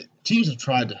 Because the teams have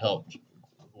tried to help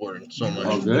Gordon so Maybe much.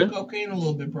 Oh, he good. did cocaine a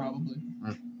little bit, probably.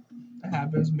 That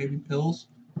happens. Maybe pills.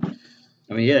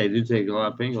 I mean, yeah, they do take a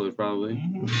lot of painkillers, probably.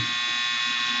 Mm-hmm.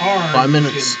 Hard. 5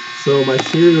 minutes. So my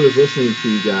Siri was listening to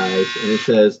you guys, and it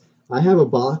says, I have a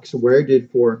box worded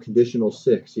for conditional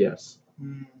 6, yes.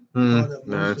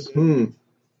 Nice. Hmm.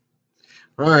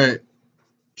 All right.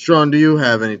 Sean, do you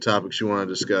have any topics you want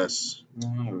to discuss?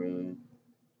 Not really.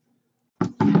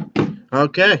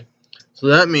 Okay. So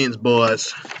that means,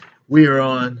 boys, we are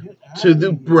on to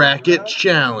the bracket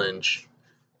challenge.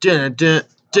 Dun, dun,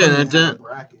 dun, dun.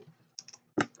 Bracket.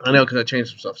 I know because I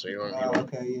changed some stuff, so you don't Oh, need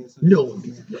okay, yeah. So No one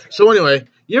can So anyway,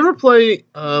 you ever play?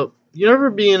 You ever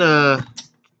be in a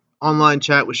online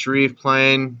chat with Sharif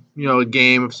playing, a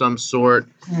game of some sort,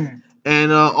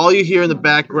 and all you hear in the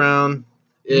background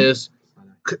is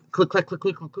click, click, click, click,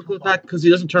 click, click, click, click, because he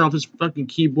doesn't turn off his fucking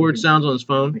keyboard sounds on his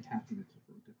phone. Like happiness is a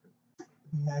little different.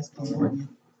 He has to.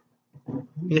 Who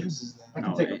Yeah. uses that? I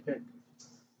can take a pick.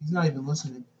 He's not even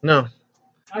listening. No,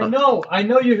 I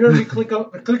know you heard me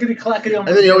clickety clackety on my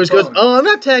and then he always goes, phone. "Oh, I'm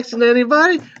not texting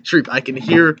anybody." Sharif, I can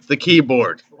hear the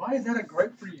keyboard Why is that a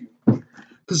gripe for you?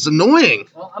 because it's annoying.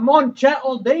 Well, I'm on chat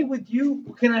all day with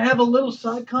you. Can I have a little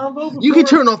side convo? You can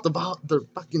before turn off the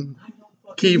fucking. I don't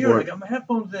fucking keyboard. Hear it. I got my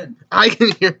headphones in. I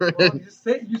can hear Well,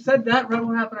 it. you said that right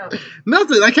when it happened after.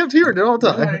 Nothing. I kept hearing it all the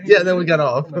I time. didn't Yeah, even then we got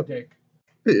off. my dick.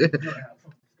 Yeah.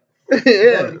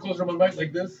 You close my mic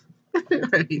like this. I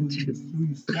hate Who you.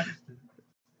 you texted?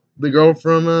 The girl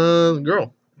from the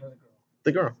girl.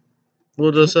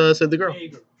 We'll just say the girl. Hey,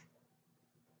 girl.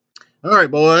 All right,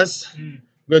 boys. Mm.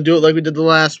 We're gonna do it like we did the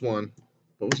last one.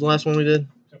 What was the last one we did?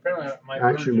 So apparently my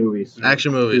Action movies.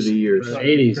 Action Through movies. the years.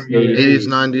 80s, 80s, 90s,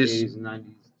 80s, 90s,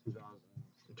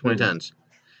 2000s. 2010s.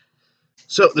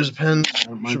 So there's a pen.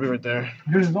 Should be right there.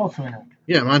 Yours is also in it.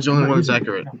 Yeah, mine's the only one that's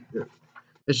accurate.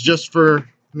 It's just for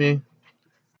me.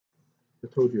 I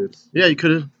told you it's. Yeah, you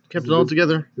could have kept it all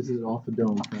together. This is off the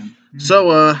dome, friend. So,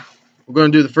 we're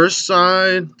going to do the first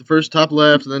side, the first top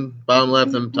left, then bottom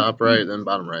left, then top right, then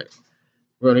bottom right.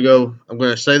 We're going to go, I'm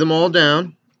going to say them all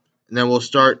down, and then we'll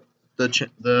start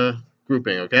the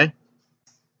grouping, okay?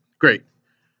 Great.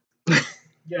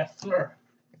 Yes, sir.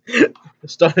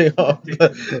 Starting off.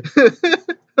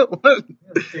 What?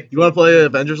 You want to play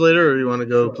Avengers later, or you want to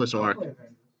go play some more?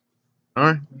 All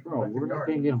right. Bro, we're not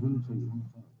going to get home until you.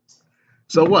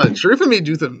 So what? Sharif and me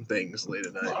do some things late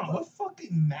at night. What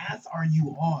fucking math are you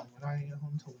on? We're not gonna get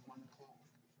home till 1 o'clock.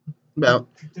 About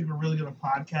You think we're really gonna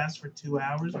podcast for 2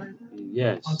 hours right now?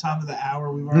 Yes. On top of the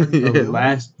hour we've already been The doing?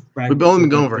 last We've only been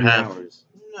going for 3 half. hours.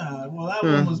 No, well that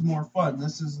Yeah. one was more fun.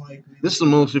 This is like this is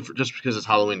mostly just because it's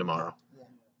Halloween tomorrow.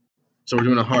 So we're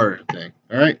doing a horror thing.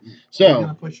 All right. So. You're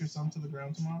gonna push your son to the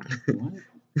ground tomorrow?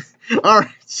 What? All right,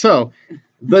 so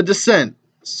The Descent,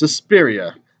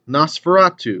 Suspiria,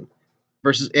 Nosferatu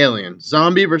versus Alien,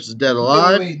 Zombie versus Dead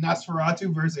Alive. Wait,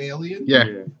 Nosferatu versus Alien?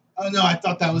 Yeah. Oh no, I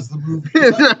thought that was the movie.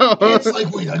 No. It's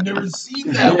like, wait, I've never seen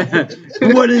that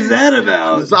one. What is that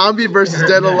about? Zombie versus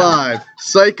Dead Alive,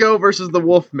 Psycho versus The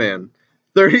Wolfman,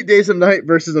 30 Days of Night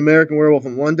versus American Werewolf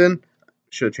in London.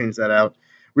 Should have changed that out.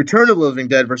 Return of the Living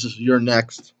Dead versus You're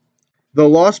Next, The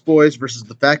Lost Boys versus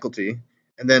The Faculty,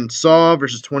 and then Saw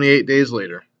versus 28 Days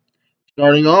Later.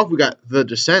 Starting off, we got The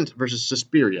Descent versus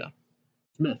Suspiria.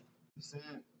 Smith.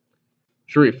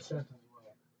 Sharif.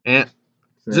 And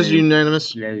is this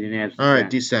unanimous? Yeah, unanimous. All right,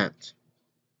 Descent.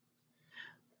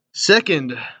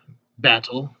 Second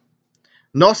battle,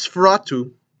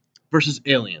 Nosferatu versus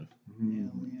Alien.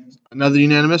 Another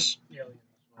unanimous?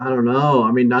 I don't know.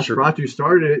 I mean, Nosferatu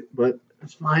started it, but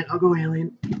it's fine. I'll go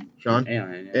Alien. Sean?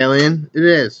 Alien. Alien, it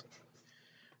is.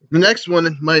 The next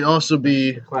one might also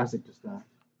be, Classic to start.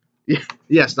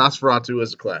 yes, Nosferatu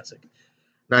is a classic.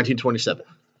 1927.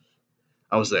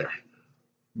 I was there.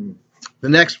 Hmm. The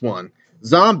next one,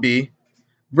 Zombie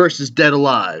versus Dead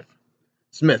Alive.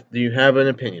 Smith, do you have an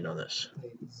opinion on this?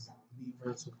 Wait, zombie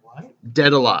versus what?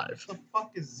 Dead Alive. What the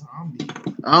fuck is zombie?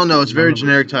 I don't know. It's a very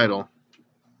generic title.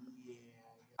 Yeah,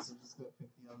 I guess I'm just gonna pick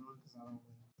the other one because I don't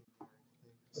really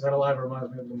think Dead Alive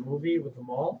reminds me of the movie with the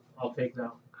mall. I'll take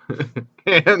that.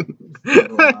 And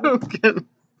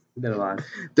Dead Alive.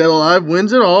 Dead Alive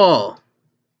wins it all.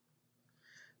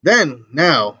 Then,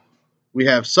 now, we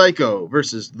have Psycho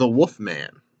versus The Wolfman.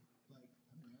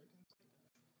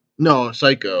 No,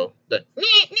 Psycho.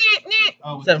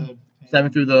 Oh, with Seven the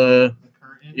through the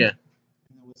curtain? yeah. And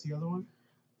then what's the other one?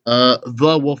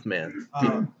 The Wolfman.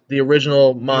 The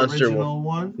original monster The wolf. original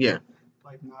one? Yeah.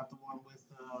 Like not the one with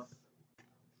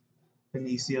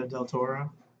Benicio del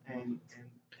Toro and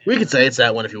We could say it's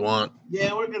that one if you want.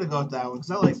 yeah, we're gonna go with that one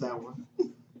because I like that one.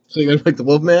 So you're gonna pick the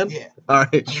Wolfman? Yeah. All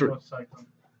right, I'll sure. go Psycho.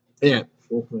 Yeah,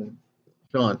 Wolfman.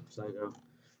 Sean. Psycho.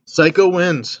 Psycho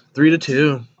wins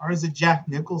 3-2. Or is it Jack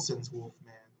Nicholson's Wolfman?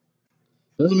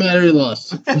 Doesn't matter. He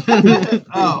lost.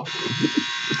 Oh,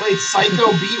 wait,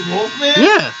 Psycho beat Wolfman?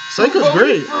 Yeah, Psycho's Who voted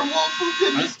great. For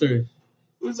Wolfman? Esther.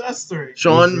 Who's Esther?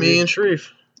 Sean, me, and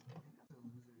Sharif.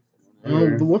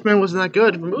 Yeah. The Wolfman wasn't that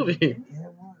good of a movie. Yeah,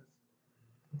 it was.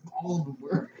 All of them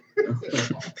were.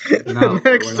 No,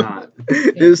 Next we're not.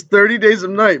 is 30 Days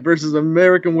of Night versus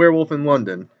American Werewolf in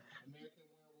London.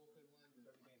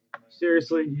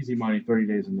 Seriously? Easy money, 30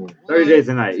 days and more. 30 days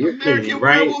a night. You're kidding me, American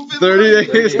right? Werewolf in 30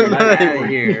 London. Days of Get out of Night.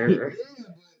 here. Yeah, but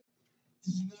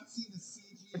did you not see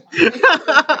the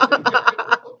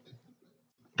CGI?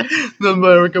 The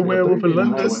American Werewolf in I'm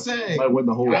London. just saying. Might win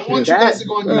the whole I want shit. you guys to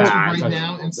go on YouTube Nah, right it's now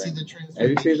not and the see whole the thing. transformation. Have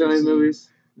you seen some of these movies?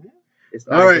 It's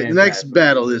not All right, the next fantastic.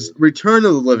 battle is Return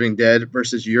of the Living Dead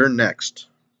versus You're Next.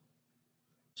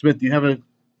 Smith, do you have a...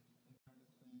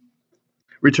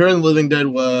 Return of the Living Dead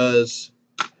was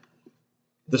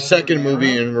the Is that second Romero?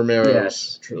 movie in Romero's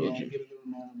Yes. Yeah, trilogy. give it the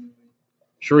Romero movie.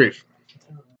 Sharif.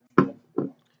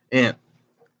 And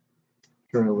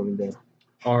Return of the Living Dead.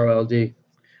 RLD.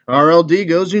 RLD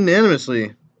goes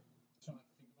unanimously.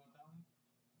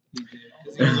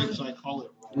 I call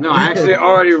it wrong. No, I actually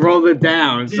already rolled it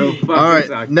down, so fuck All this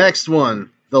right, out. next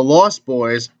one. The Lost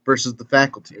Boys versus the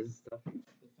Faculty.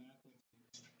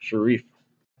 Sharif.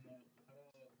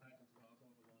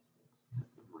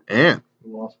 And The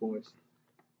Lost Boys.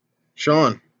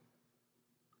 Sean.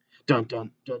 Dun,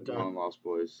 dun, dun, dun. One Lost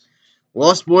Boys.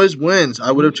 Lost Boys wins.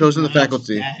 I would have chosen the Not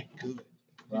Faculty. that good. Did you-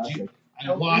 Classic.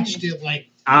 I watched it like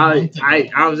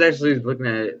I was actually looking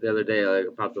at it the other day. Like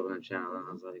it popped up on the channel, and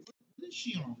I was like, What is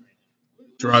she on?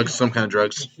 Drugs, some kind of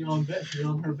drugs. She's on bed. She's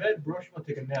on her bed, bro. She want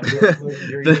to take a nap.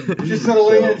 The- She's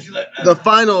settling in. She's like, The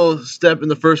final step in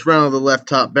the first round of the left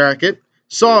top bracket: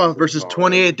 Saw versus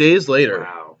 28 Days Later.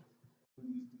 wow.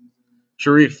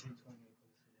 Sharif.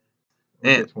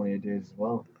 And And 28 days as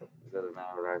well. It doesn't matter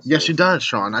what I say. yes, she does,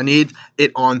 Sean. I need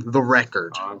it on the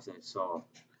record. Honestly, Saw.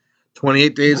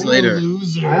 28 Days Later.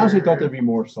 Loser. I honestly thought there'd be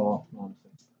more Saw. Honestly.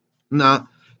 Nah,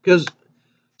 because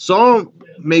Saw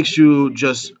makes you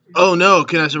just, oh no,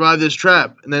 can I survive this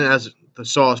trap? And then as the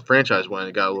Saw franchise went,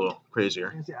 it got a little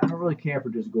crazier. I don't really care for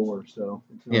just gore, so.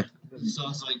 It's not- Yeah. So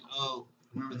it's like, oh,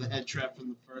 remember the head trap from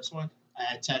the first one?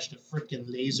 I attached a freaking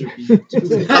laser beam to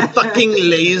it. A fucking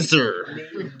laser.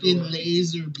 Freaking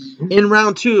laser beam. In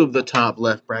round 2 of the top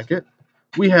left bracket,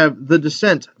 we have The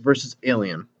Descent versus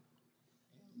Alien.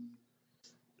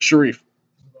 Sharif.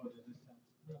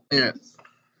 Yeah.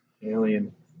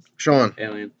 Alien. Sean.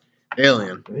 Alien.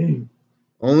 Alien. Dang.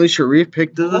 Only Sharif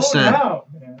picked The oh, Descent. wow,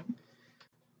 man.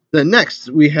 Then next,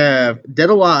 we have Dead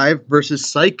Alive versus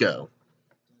Psycho.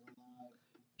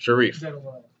 Sharif. Dead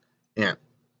alive.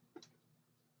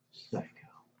 Psycho.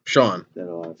 Sean. Dead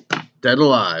Alive. Dead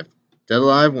Alive. Dead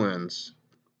Alive wins.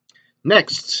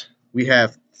 Next, we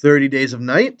have 30 Days of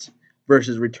Night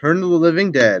versus Return of the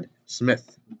Living Dead.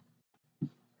 Smith.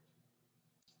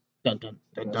 Dun dun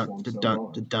dun dun dun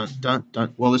dun dun dun dun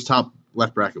dun. Well, this top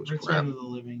left bracket was crap. Return of the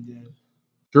Living Dead.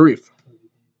 Sharif.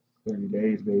 30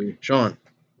 days, baby. Sean.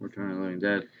 Return of the Living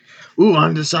Dead. Ooh,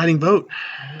 undeciding vote.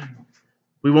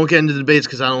 We won't get into the debates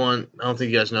because I don't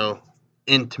think you guys know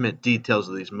intimate details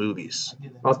of these movies.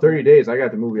 Oh, 30 days. I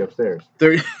got the movie upstairs.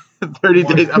 30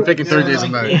 days. I'm picking 30 Days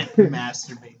of Night.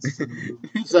 Masturbates to the movie.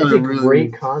 It's It's a really-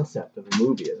 great concept of a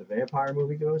movie. As a vampire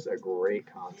movie goes, a great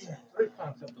concept. Great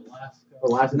concept, Alaska. The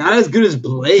last Not as good as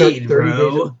Blade, 30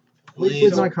 bro.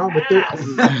 Blade's not comic,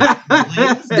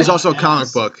 but There's also a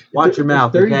comic book. Watch your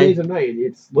mouth, 30 okay? Days of Night.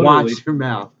 It's literally. Watch your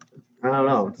mouth. I don't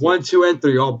know. 1, 2, and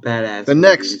 3, all badass. The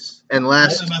next and What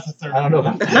last. about the third I don't know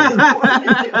one? about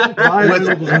that. I With-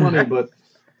 know it was funny, but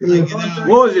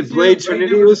What was it? Blade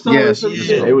Trinity was called? Yes.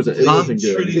 yeah, it wasn't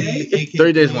good. Trinity, aka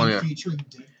 30 Days one, yeah. featuring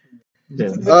Dick.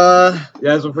 Yeah. Yeah,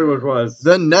 that's what pretty much was.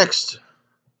 The next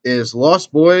is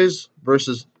Lost Boys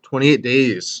versus 28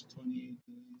 Days.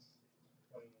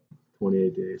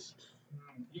 28 days.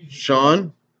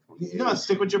 Sean. You gonna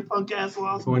stick with your punk ass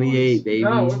Lost 28, baby.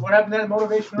 No, what happened to that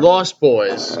motivation? Lost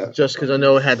Boys. Just because I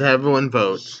know it had to have one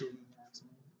vote.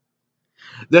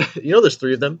 You know there's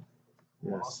 3 of them?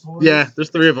 Yes. Yeah, there's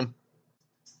 3 of them.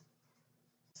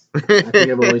 I think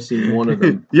I've only seen one of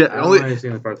them. Yeah, I've only. only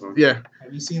seen the first one. Yeah.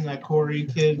 Have you seen that Corey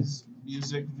Kid's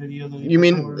music video? That he You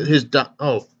mean recorded? his.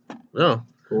 Oh. No.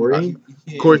 Corey?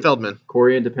 Yeah, Corey Feldman.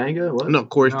 Corey and Topanga? What? No,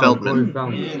 Corey No, Feldman. Corey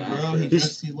Feldman. Yeah, bro,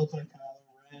 he looked like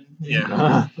Kylo Ren.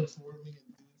 Yeah. Performing and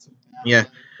doing some Yeah.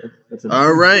 That's a,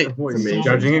 All right. What, Amazing. you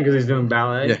judging him because he's doing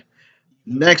ballet? Yeah.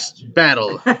 Next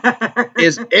battle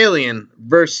is Alien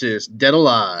versus Dead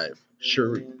Alive.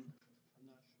 Sure.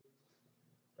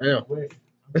 I know. Wish.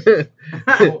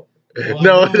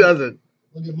 No, it doesn't.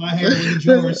 Look at my hair, look at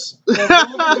yours.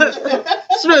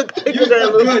 Smith, pick You're a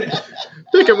damn movie. good.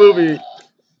 Pick a movie.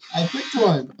 I picked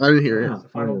one. I didn't hear it. Yeah, Final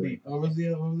finally. beat. What was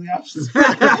the options?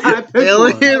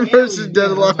 Alien versus Alien, Dead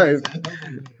yeah, Alive. that's what I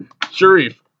said.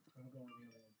 Sharif.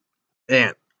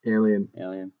 And Alien.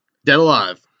 Alien. Dead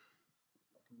Alive.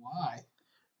 Why?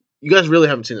 You guys really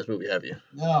haven't seen this movie, have you?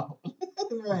 No.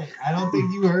 Right. I don't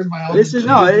think you heard my. This is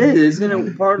no, it is. Isn't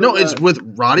it part No, of it's with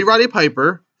Roddy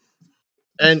Piper.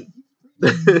 And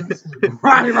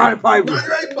Roddy Piper.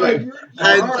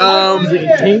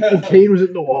 and Kane was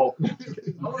in the wall.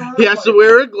 he has to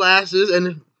wear glasses,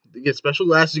 and you get special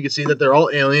glasses. You can see that they're all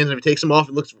aliens. And if he takes them off,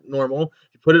 it looks normal.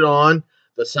 You put it on,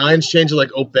 the signs change to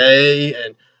like obey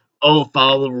and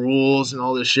follow the rules and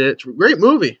all this shit. It's a great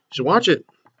movie. You should watch it.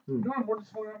 You know what I'm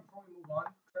before we move on?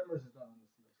 Tremors is on.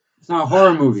 It's not a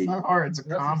horror movie. It's not hard. It's a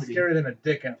Nothing comedy. scarier than a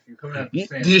dick after you coming out the Did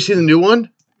same. you see the new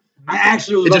one? I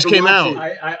actually was It about just to came watch out.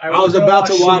 it. I was about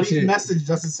to watch He it. messaged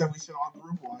us and said we should all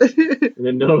group watch. And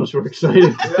then none of us were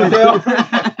excited.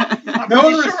 I'm No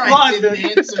one pretty sure I responded.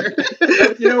 didn't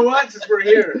answer. You know what? Since we're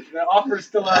here, the offer's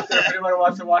still out there. If anybody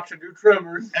wants to watch the new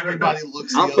Tremors, Everybody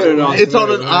looks. I'll the put other it on. way. It's on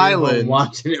an when I get home, island.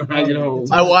 Watching it when I get home.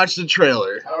 I watched the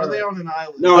trailer. How are they on an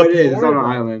island? No, it is. It's on an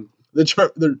island. The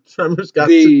Tremors got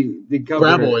The cover.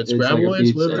 Graboids, it's like a graboids,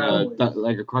 beach, whatever.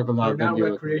 like a crocodile. now Dundee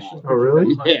looking recreation. Oh,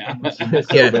 really? Yeah. That's so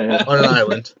yeah bad. on an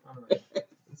island,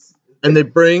 and they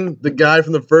bring the guy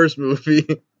from the first movie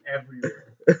Everywhere.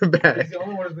 back. He's the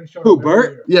only one who's been shown Who, up every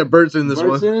Bert? year. Yeah, Bert's in this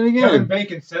Bert's one. in it Kevin again.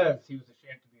 Bacon says he was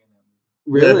ashamed to be in that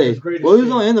Really? It was great as Well, he was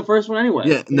shit. only in the first one anyway.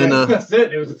 Yeah, and then That's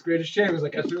it. It was the greatest shit. It was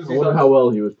like as soon as I he wonder how well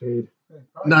he was paid.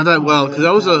 not that well because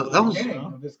that was Beginning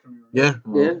of his career. yeah.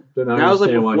 Yeah. Then I That was like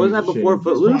understand why wasn't he that was before ashamed.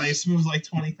 Probably Footloose? smooth like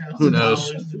 $20,000 Who knows?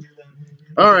 to do that movie.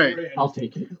 All right, I'll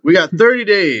take it. we got 30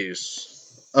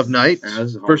 Days of Night Yeah, this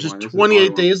is a hard versus one. This is a 28 hard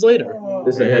one. Days Later.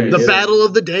 This is a heavy The hitter. Battle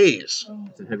of the Days.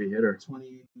 It's a heavy hitter.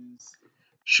 28 years.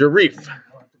 Sharif.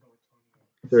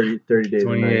 30 days.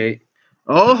 28.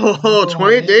 Oh,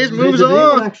 28 Days Does moves anyone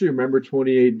on. actually remember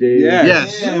 28 Days? Yeah.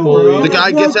 Yes. Yeah, Fully- bro. The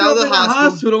guy gets out of the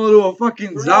hospital to a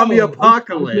fucking zombie Bro, The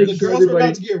apocalypse. sure girls were about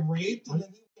everybody- to get raped, and then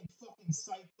he went fucking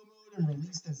psycho mode and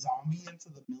released a zombie into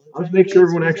the military. Let's make sure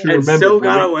everyone actually And remembers. still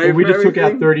got away when we from just took out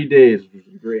everything? 30 days. Which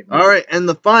was great. All right, and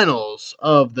the finals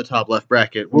of the top left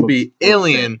bracket will be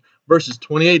Alien versus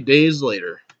 28 Days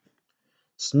Later.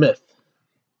 Smith.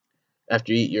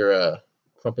 After you eat your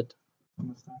crumpet.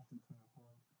 I'm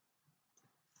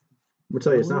gonna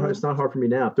tell you, it's not hard for me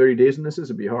now. 30 days in this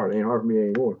would be hard. It ain't hard for me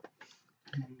anymore.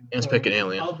 Aaron's picking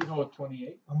Alien. I'll go with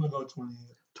 28. I'm gonna go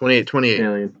 28. 28.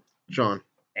 Alien. Sean.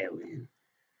 Alien.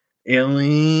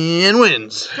 Alien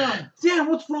wins. God damn,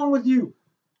 what's wrong with you?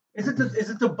 Is it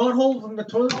the butthole from the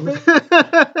toilet thing? Is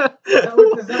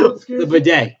that what scares The you?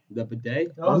 bidet. The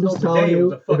bidet? No, I'm no just telling bidet, you,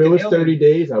 was a if it fucking was alien. 30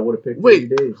 days, I would have picked Wait.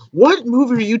 30 days. What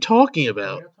movie are you talking Are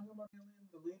about? you talking about Alien,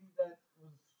 the lady that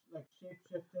was like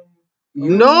shape-shifting?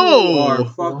 No. Are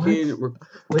fucking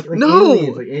Like No.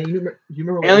 Aliens. Like, you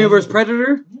remember Alien vs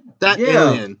Predator? That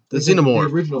Yeah. Alien. The The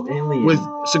Xenomorph. original Alien. With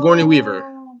Sigourney Weaver.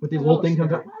 With the little thing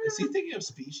comes out. Is he thinking of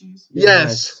Species?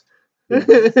 Yes. You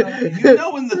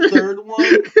know, in the third one,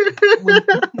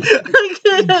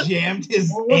 he jammed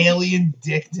his alien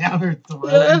dick down her throat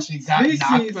and she got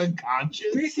knocked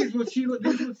unconscious. Species was she was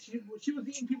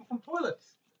eating people from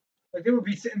toilets. Like they would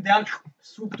be sitting down,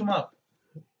 swooped them up.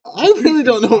 I really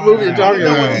don't know what movie you're talking I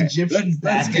don't know what about. Egyptian Let's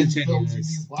baskets continue films you be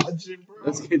this. watching, bro.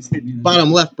 Let's continue.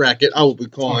 Bottom left bracket, I will be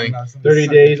calling. 30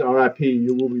 days, RIP,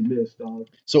 you will be missed, dog.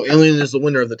 So Alien is the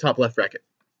winner of the top left bracket.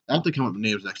 I'll have to come up with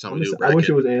names next time we do a I wish bracket.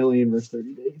 it was Alien versus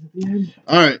 30 days at the end.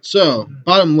 All right, so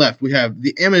bottom left we have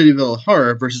the Amityville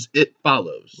Horror versus It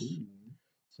Follows.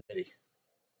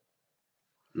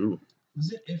 Ooh.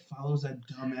 Was it Follows, that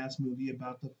dumbass movie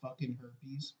about the fucking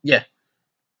herpes? I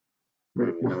don't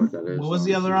even know what that is. What was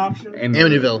the other option?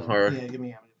 Amityville Horror. Yeah, give me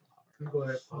Amityville. Go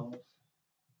ahead, follow.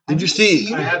 Did you see?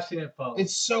 seen I it? have seen it follow.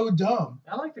 It's so dumb.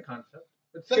 I like the concept.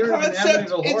 It's The scarier than concept,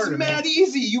 Amityville it's Horror to me. mad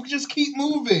easy. You just keep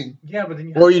moving. Yeah, but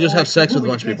then Or you just to have sex with a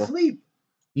move, bunch of you can't people. Sleep.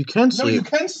 You can No, you sleep.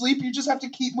 can sleep. You just have to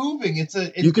keep moving.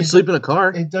 You can sleep in a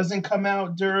car. It doesn't come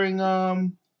out during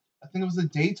I think it was the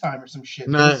daytime or some shit.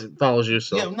 Nah, it follows you.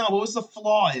 So Yeah, no. What was the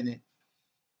flaw in it?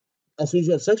 as soon as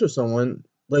you have sex with someone,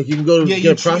 like you can go to Yeah, get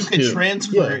you a prostitute. could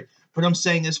transfer Yeah. it. But I'm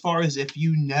saying, as far as if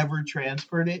you never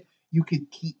transferred it, you could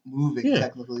keep moving. Yeah.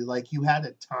 Technically, like you had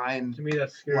a time. To me,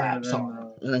 that's scarier Lapse than.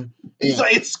 on Yeah.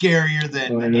 It's scarier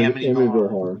than Amityville Amityville.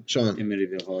 Horror. Sean,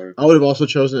 Amityville Horror. I would have also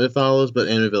chosen It Follows, but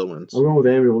Amityville wins. I'm going with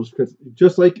Amityville because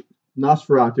just like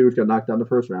Nosferatu, which got knocked out in the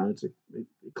first round, it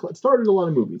started a lot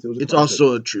of movies. It's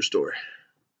also a true story.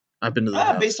 I've been to the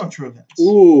house. Based on true events.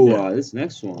 Ooh, Yeah. This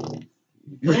next one.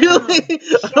 Really?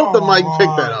 I hope the mic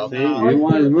picked that up. See, you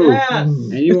wanted to move. Yes.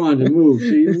 And you wanted to move, so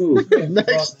you moved.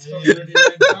 Next.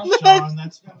 Sean,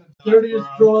 that's Dirtiest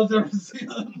draws ever seen.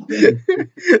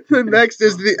 The next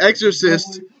is The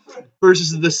Exorcist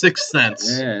versus The Sixth Sense.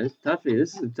 Yeah, it's toughy.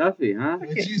 This is a toughie, huh?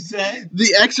 What'd you say?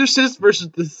 The Exorcist versus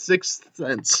The Sixth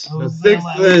Sense. Oh, was sixth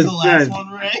that was the last sense. one,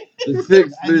 Ray? The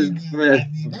sixth I need is to- I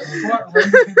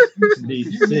need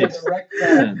to- The Sixth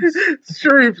Sense.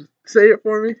 Sharif, say it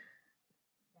for me.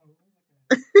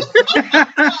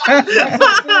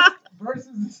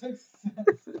 Versus the Sixth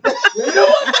Sense. You know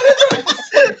what?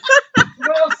 You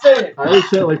don't say it. I always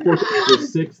said it like 4 The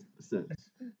Sixth Sense.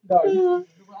 No, you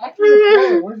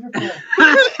actually, where's your phone?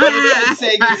 I'm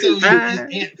saying it so his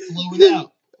aunt flew it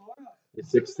out. The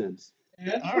Sixth Sense.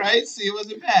 All right, see, it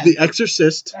wasn't bad. The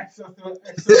Exorcist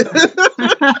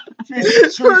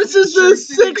Versus versus The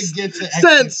Sixth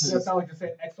Sense. That's how I just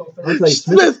say Exo I'll tell you,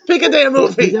 Smith, pick a damn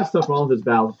He's movie. got stuff wrong with his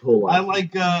bowels his whole I life.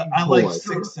 like Life.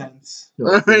 Sixth Sense. No,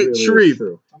 All it right, really is Sharif.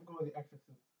 true. I'm going with the Exorcist.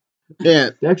 Yeah,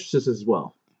 The Exorcist as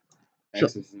well.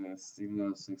 Exorcist, even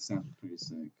though Sixth Sense was pretty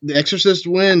sick. The Exorcist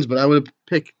wins, but I would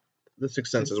pick The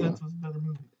Sixth Sense as well. was a better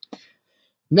movie.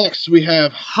 Next, we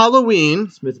have Halloween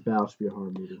Smith's bowels should be a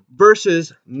horror movie.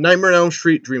 versus Nightmare on Elm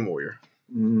Street Dream Warrior.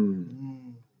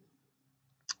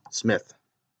 Smith.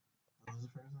 What was the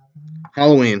first one?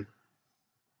 Halloween.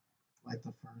 Like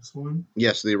the first one?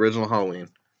 Yes, the original Halloween.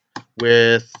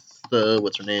 With the,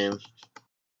 what's her name?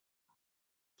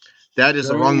 That is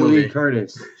the Jamie wrong Lee movie.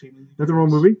 Curtis. Jamie Lee That's the wrong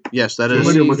Curtis. movie? Yes, that Jamie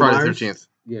is Lee Friday the Myers? 13th.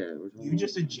 Yeah. You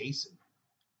just did Jason.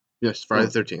 Yes, Friday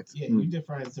the 13th. Yeah, Hmm. you did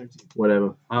Friday the 13th.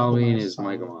 Whatever. Halloween is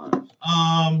Michael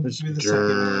Myers. Give me the second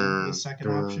one. The second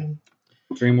option.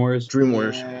 Dream Warriors. Dream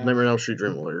Warriors. Yeah. Nightmare on Elm Street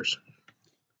Dream Warriors.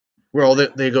 Where all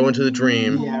they go into the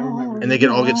dream Yeah, I remember. and they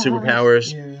all get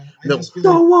superpowers. Yeah, I No. just feel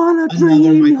like wanna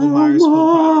another Michael Myers film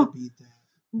probably beat that.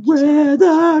 We're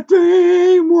the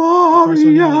Dream First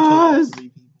one, you only killed like 3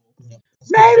 people.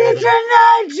 Maybe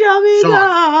tonight shall be Sean.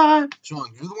 done. Sean,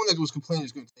 you're the one that was complaining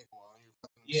it's going to take a while.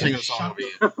 You're Yeah, singing a song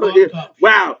shut over the you. fuck up.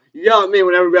 Wow, you yell at me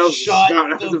when everybody else is Shut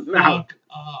shouting out the the mouth. fuck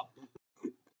up.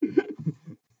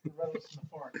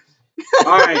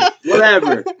 Alright,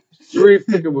 whatever. Sharif,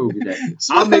 pick a movie then.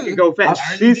 I'll make it go fast. I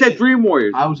already He said did. Dream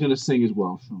Warriors. I was gonna sing as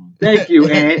well, Sean. Thank you,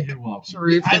 Ant. You're welcome.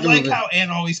 Sharif, I pick a like movie. how Ann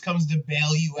always comes to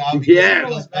bail you out because Yeah. it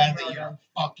feels bad that you're a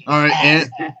fucking All right, ass.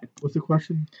 What's the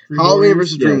question? Halloween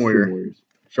versus Dream Yes, Warrior.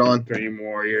 Sean. Dream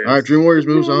Warriors. All right, Dream Warriors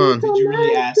moves on. Did you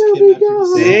really ask him after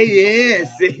the Yeah,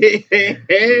 second?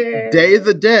 see. Day of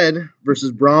the Dead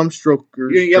versus Bram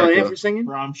Stoker's You yelling at Dracula. for singing?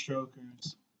 Bram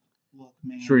Stoker's. Look,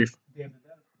 man. Sharif.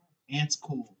 Ant's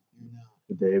cool. You know.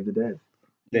 The Day of the Dead.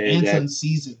 Ant's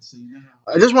unseasoned, so you know.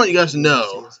 I just want you guys to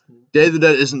know, Day of the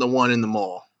Dead isn't the one in the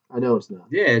mall. I know it's not.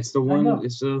 Yeah, it's the one. know.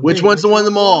 It's the. Which one's the one in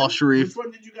the mall, Sharif? Which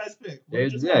one did you guys pick? Day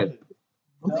of What the just Dead.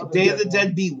 happened? Day of the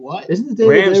Dead beat what? Isn't the Day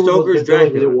Bram of the Dead Stoker's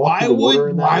Dracula. Why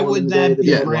would that be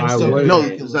Yeah. Bram Why Stoker's would No,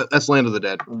 it? Dracula? that's Land of the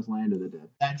Dead. Oh, it's Land of the Dead.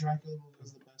 That Dracula movie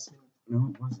was the best one. No,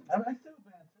 it wasn't.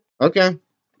 Okay.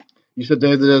 You said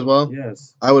Day of the Dead as well?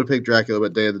 Yes. I would pick Dracula,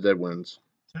 but Day of the Dead wins.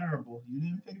 Terrible. You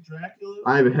didn't pick Dracula?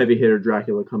 I have a heavy hitter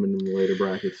Dracula coming in the later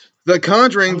brackets. The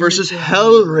Conjuring versus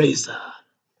Hellraiser.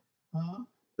 Huh?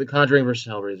 The Conjuring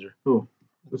versus Hellraiser.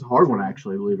 It's a hard one,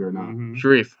 actually, believe it or not. Mm-hmm.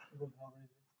 Sharif.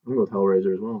 I'm going to go with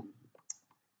Hellraiser as well.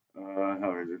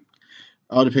 Hellraiser.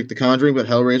 I would have picked The Conjuring, but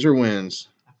Hellraiser wins.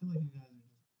 I feel like you guys are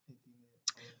just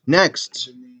picking it. Next.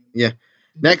 Yeah. Did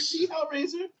Next. you see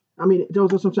Hellraiser? I mean,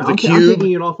 that's what I'm saying. The I'm Cube.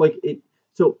 picking it off like it.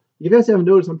 So, you guys haven't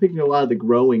noticed, I'm picking a lot of the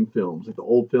growing films, like the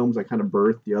old films that kind of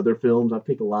birthed the other films. I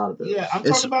picked a lot of those. Yeah, I'm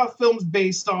It's- talking about films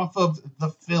based off of the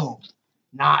film,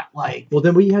 not like. Well,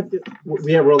 then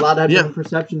we're allowed to have Yeah. different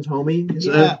perceptions, homie.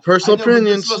 So, personal I know, but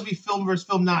opinions. It's supposed to be film versus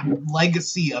film, not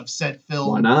legacy of said film.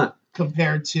 Why not?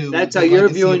 Compared to. That's the how you're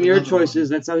legacy viewing of your another one. choices.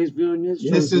 That's how he's viewing his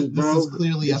Yeah. choices, This bro. is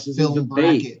clearly This a is film debate.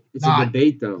 bracket, It's not a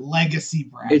debate, though. legacy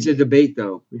bracket. It's a debate,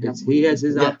 though. We have- He has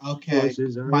his Yeah. Okay,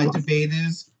 choices. all my right. debate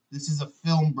is this is a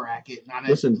film bracket, not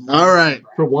a Listen, legacy all right. For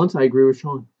bracket. once, I agree with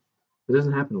Sean. It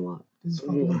doesn't happen a lot. This is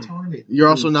fucking retarded. You're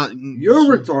also not. You're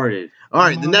retarded. All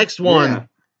right, the next one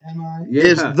Am I? Yeah.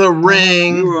 is The You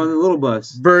Ring were on the little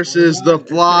bus. versus The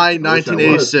Fly, I wish I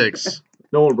 1986.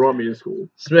 No one brought me to school.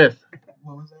 Smith.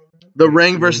 What was that? The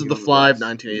Ring versus The Fly,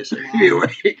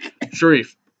 1986.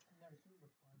 Sharif.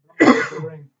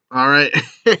 All right.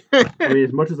 I mean,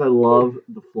 as much as I love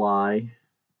The Fly,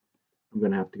 I'm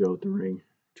going to have to go with The Ring.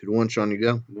 2-1, Sean, you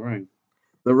go. The Ring.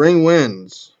 The Ring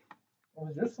wins. What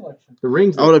was your selection? The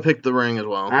Ring's I would have picked The Ring as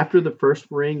well. after the first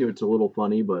Ring, it's a little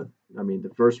funny, but I mean,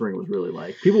 the first Ring was really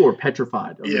like people were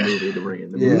petrified of Yeah. the movie, The Ring.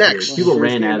 In the Yeah. movie Next. theater. People When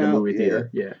it ran first out of the came movie out, theater.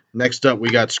 Yeah. Next up, we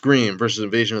got Scream versus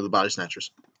Invasion of the Body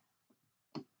Snatchers.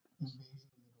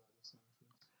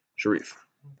 Sharif.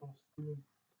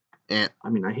 I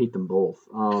mean, I hate them both.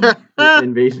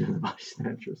 Invasion of the Body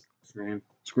Snatchers. Scream.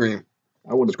 Scream.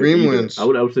 I would have Scream wins. I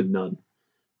would have said none.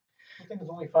 I think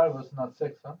there's only 5 of us, not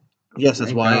 6, huh? Yes, that's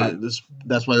Thank why God.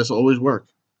 that's why this will always work.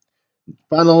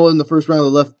 Final in the first round of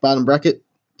the left bottom bracket,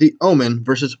 The Omen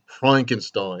versus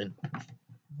Frankenstein.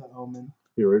 The Omen.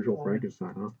 The original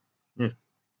Frankenstein, huh?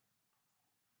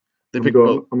 They I'm picked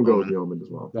gonna both. go with Omen. The Omen as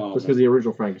well. The Just Omen. because the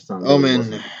original Frankenstein Omen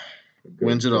wasn't a good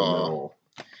wins it film at all.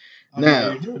 Okay,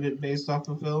 Now- you're doing it based off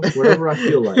of film. Whatever I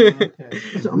feel like. Okay.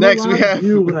 So I'm Next, we allowed to have-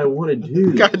 do what I want to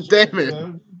do. God damn it.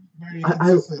 So, very I-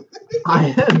 inconsistent. I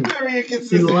am. Very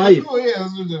inconsistent. In life. Oh, yeah,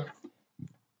 that's what we're doing.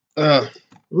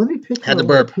 Let me pick. Had what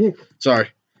to I wanna burp. Pick. Sorry.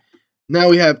 Now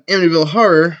we have Amityville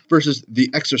Horror versus The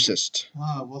Exorcist.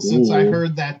 Oh, well, since I Ooh.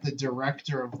 heard that the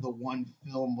director of the one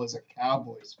film was a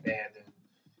Cowboys fan,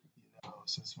 and,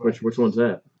 since we're- Which one's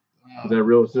that? Oh, Is that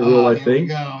real? Is it a real life here we thing?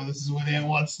 go. This is what Ant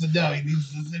wants to know. He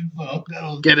needs this info.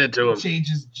 That'll Get into him. change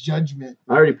his judgment.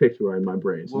 I already picked who are in my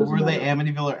brain. So What it were doesn't they, matter.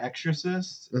 Amityville or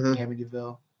Exorcist? Mhm.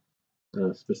 Amityville.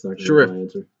 It's not gonna Sure. be my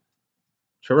answer.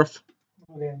 Sheriff.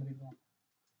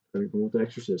 Gotta go with The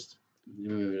Exorcist.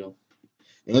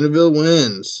 Amityville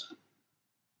wins.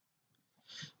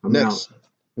 I'm Next,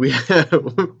 we have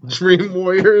Dream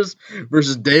Warriors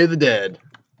versus Day of the Dead.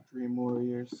 Dream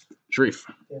Warriors. Sharif.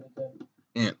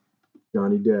 out.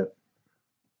 Johnny Depp.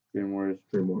 Dream Warriors.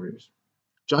 Dream Warriors.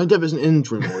 Johnny Depp isn't in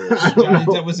Dream Warriors. Johnny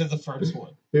Depp was in the first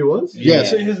one. He was?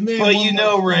 Yes. Say his name But one you more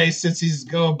know, time. Ray, since he's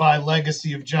going by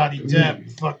legacy of Johnny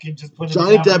Depp, fucking just put him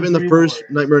Johnny down Depp for in the Dream first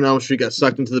Warriors. Nightmare on Elm Street got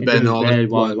sucked into the bed and all the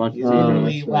while I was blood. watching He TV.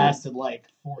 literally that's right. lasted like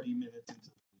 40 minutes.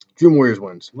 Dream Warriors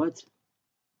wins. What?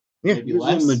 Yeah. Maybe He was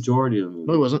less. in the majority of the movie.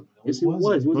 No, he wasn't. Yes, he wasn't.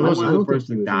 was. He was No, he not wasn't. one I of don't the first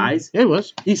think he that was in dies. Yeah, he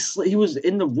was. He was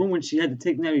in the room when she had to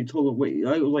take him out. He told her, wait, it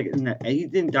was like in that. He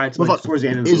didn't die until Well, towards the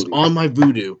end of the It's movie. on my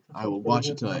voodoo. I will watch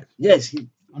it tonight. Yes, he.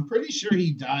 I'm pretty sure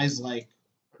he dies like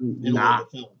middle Nah,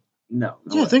 of the film. no.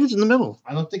 Yeah, I think it's in the middle.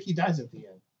 I don't think he dies at the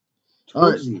end. All right.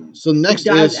 Towards the end. So next he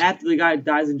dies is after the guy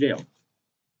dies in jail.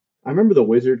 I remember the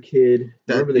wizard kid.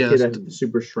 That- I remember the yes. kid that had the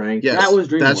super strength. Yes, That was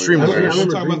Dream that's Dream Warriors. I Warriors. We're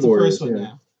remember talking about Dream the first Warriors, one yeah.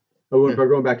 now. Oh, we're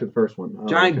going back to the first one. Oh,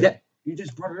 Johnny okay. Depp. You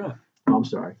just brought it up. Oh, I'm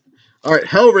sorry. all right.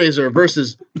 Hellraiser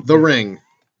versus The Ring.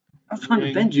 I was trying to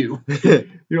defend you.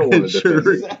 You don't want to Sure.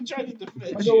 defend me. I'm trying to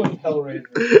defend I go you. with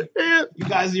Hellraiser. You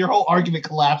guys, your whole argument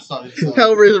collapsed on itself.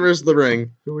 Hellraiser versus The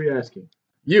Ring. Who are we asking?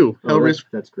 You. Oh, Hellraiser.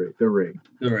 that's great. The Ring.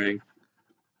 The Ring.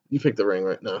 You picked The Ring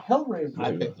right now. Hellraiser.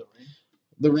 I picked the ring.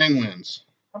 The Ring wins.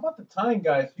 How about the time,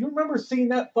 guys? You remember seeing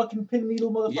that fucking pin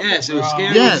needle motherfucker? Yes, it was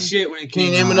scary Yes. as shit when it Can you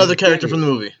came name out. another character from the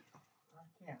movie?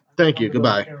 I can't. I Thank you. remember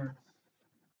those Goodbye. parents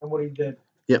And what he did.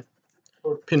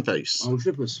 Pinface. Oh, we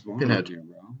should put Spawn Pinhead. in here,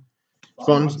 bro.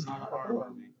 Fun. It's not a horror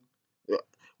movie.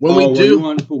 When we You do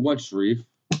want to put what, Sharif?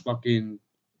 Fucking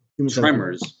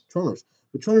Tremors. Tremors.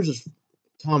 But Tremors is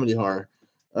comedy horror.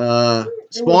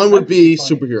 Spawn would be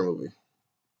superhero movie.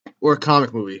 Or a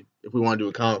comic movie. If we want to do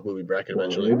a comic movie bracket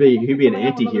eventually. He'd be an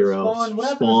anti-hero. What happened to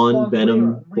Spawn, Spawn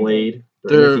Venom, 3? Blade.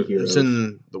 They're anti-heroes. It's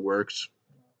in the works.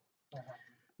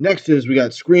 Next is we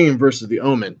got Scream versus The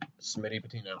Omen. Smitty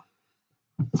Patino.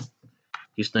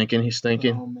 He's thinking.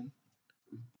 Omen.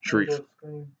 Sharif.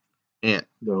 The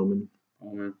Omen.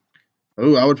 Oh, man.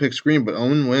 Oh, I would pick Scream, but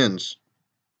Omen wins.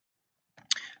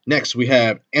 Next we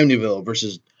have Amityville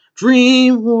versus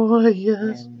Dream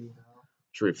Warriors.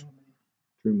 Sharif.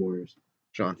 Dream Warriors.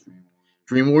 Sean.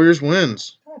 Dream Warriors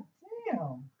wins. God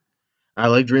damn. I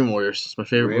like Dream Warriors. It's my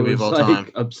favorite Ray movie of was, all like,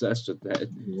 time. obsessed with that. It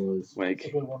was. That's a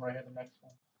Like, good one right here, the next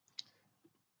one.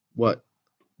 What?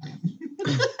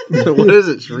 What is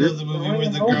it, You know Sharif? the movie where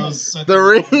the girls suck The on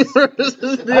Ring balls? versus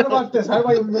How The about this? How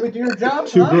about you do your job?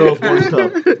 Two huh? girls, one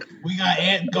cup. We got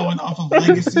Ant going off of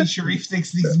legacy. Sharif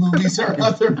thinks these movies are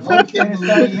other fucking And it's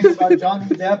got movies. about Johnny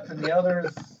Depp and the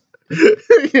others.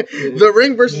 The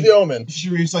Ring versus The Omen.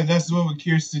 Sharif's like, that's the one with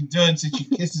Kirsten Dunst and she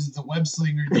kisses the web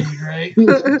slinger dude, right?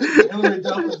 Hillary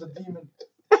Duff is a demon.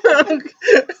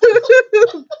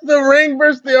 The Ring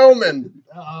versus The Omen.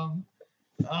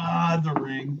 The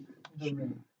ring. The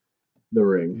Ring. The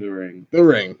Ring. The Ring. The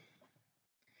Ring.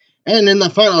 And in the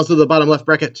finals of the bottom left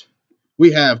bracket,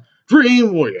 we have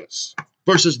Dream Warriors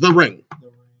versus The Ring. The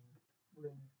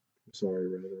ring. Sorry,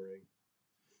 Ray. The Ring.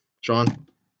 Sean.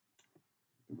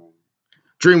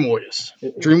 Dream Warriors.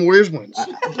 Dream Warriors wins.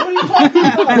 What are you talking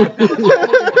about?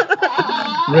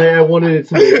 Ray, I wanted it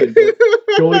to make it.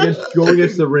 But going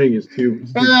against the Ring is too.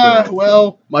 strong.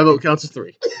 Well, my vote counts as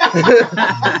 3.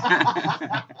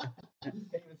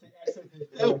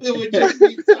 It would just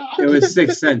be tough. It was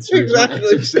 6 cents.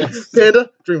 Exactly. Panda,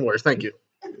 Dream Warriors. Thank you.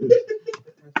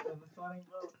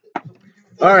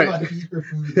 All right.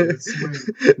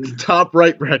 Top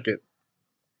right bracket.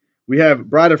 We have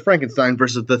Bride of Frankenstein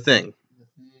versus The Thing.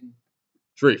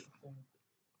 Sharif.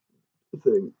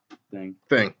 Thing.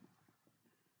 Thing.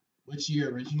 Which year?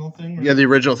 Original thing? or- Yeah, the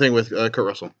original thing with Kurt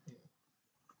Russell.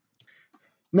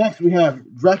 Next, we have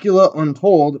Dracula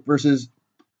Untold versus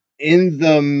In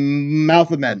the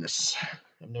Mouth of Madness.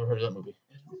 I've never heard of that movie.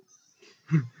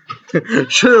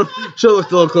 Should have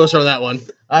looked a little closer on that one.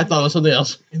 I thought it was something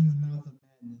else. In the Mouth of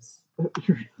Madness.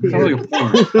 Sounds like a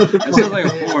porn. That sounds like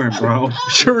a porn, bro.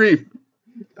 Sharif.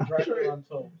 Dracula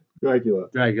Untold.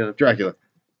 Dracula. Dracula.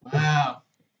 Wow.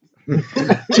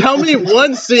 Tell me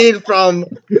one scene from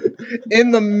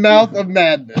In the Mouth of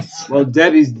Madness. Well,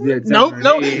 Debbie's. Nope,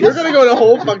 you're gonna go the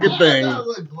whole fucking thing.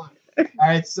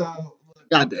 Alright, so.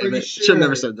 God damn pretty it! Should have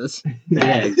never sure said this.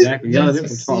 Yeah, exactly. Yeah, There's they're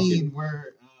a talking. scene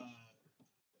where.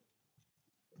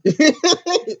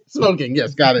 Smoking,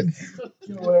 yes, got it.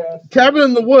 Your ass. Cabin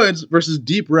in the Woods versus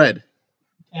Deep Red.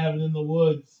 Cabin in the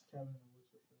Woods.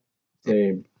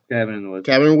 Same. Cabin in the Woods.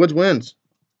 Cabin in the Woods wins.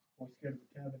 I'm scared of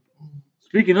the cabin.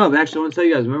 Speaking of, actually, I want to tell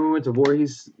you guys. Remember we went to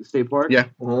Voorhees State Park? Yeah.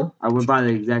 Uh-huh. I went by the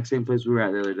exact same place we were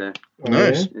at the other day.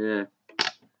 Nice. Yeah.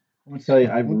 I'm gonna tell you,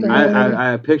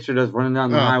 I pictured us running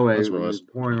down the Oh, highway. that's It what it was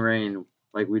pouring rain,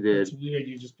 like we It's did. weird,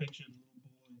 you just pictured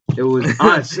It was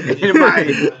us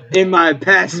in my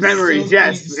past memories.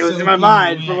 Yes, it was in my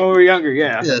mind from when we were younger.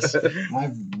 Yeah. Yes.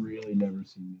 I've really never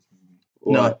seen this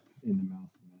No. In the mouth.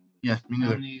 Yeah, me How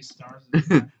neither. many stars is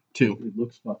that? 2. It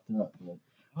looks fucked up. But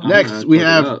Oh, Next, let's we check it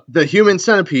have out. The Human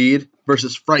Centipede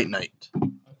versus Fright Night. Okay,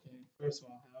 first of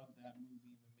all, how did that movie even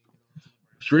make it onto the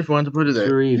brand? Sharif wanted to put it there.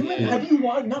 Sharif. Yeah. Have you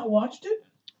not watched it?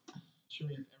 Sure,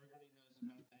 if everybody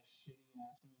knows about that shitty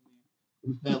ass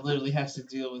movie that literally has to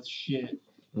deal with shit.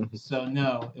 Mhm. So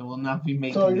no, it will not be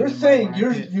making. So it you're in my saying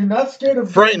bracket. you're not scared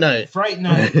of Fright Night. Fright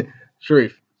Night.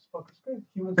 Sharif. Fucking scared.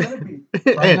 Human Centipede.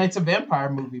 Fright Night's a vampire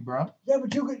movie, bro. Yeah,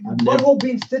 but you get your I've butthole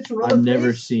being stitched around I've the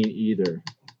never face? seen either.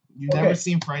 You've Okay. never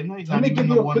seen Fright Night? Let Not me even give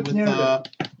the you a one quick with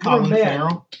narrative. Colin man.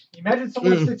 Farrell. Imagine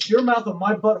someone stitched your mouth on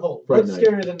my butthole. Fright What's Night.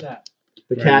 scarier than that?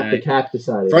 The Fright cat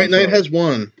decided. Fright I'm Night sorry. has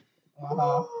won.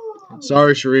 Uh-huh.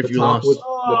 Sorry, Sharif, The you top lost. was the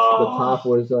top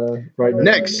was Fright Night.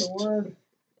 Next.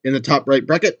 In the top right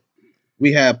bracket,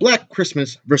 we have Black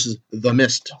Christmas versus The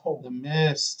Mist. Oh, The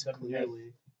Mist,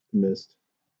 clearly. Missed.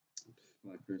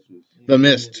 Black Christmas. The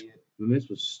Mist. The Mist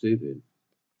was stupid.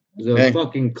 It was a Hey.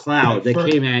 fucking cloud that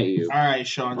came at you. All right,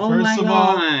 Sean. Oh First my of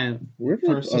all, god.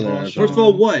 First of all, First of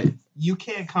all, what? you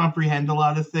can't comprehend a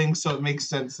lot of things, so it makes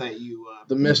sense that you.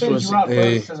 The Mist was you out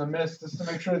a first in the mist just to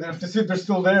make sure to see if they're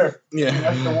still there. yeah.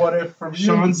 That's the what if from you.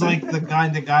 Sean's like the guy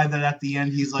that at the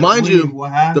end he's like, Mind "Wait, you,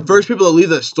 what happened?" The first people to leave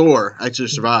the store actually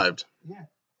survived.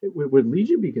 Would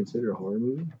Legion be considered a horror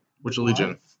movie? Which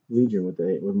Legion? Legion with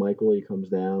Michael, he comes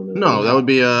down. And No, that would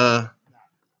be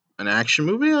an action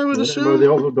movie, I would Remember, assume.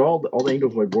 all the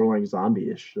angels were like borderline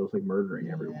zombie-ish. It was like murdering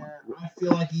everyone. I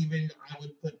feel like even I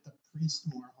would put the priest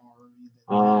more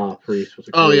horror. Priest was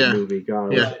a Oh, great yeah. movie.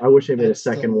 God, Yeah. I wish they made a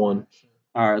second one.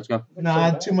 All right, let's go. No, I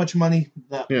had too much money.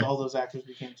 Yeah. All those actors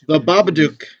became too. The famous.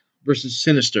 Babadook versus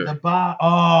Sinister.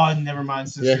 Oh, never mind.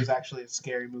 Yeah. Sister's actually a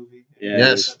scary movie. Yeah,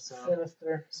 Yes.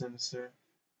 Sinister.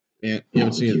 Yeah, you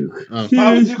haven't seen it. Oh.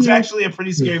 Babadook's actually a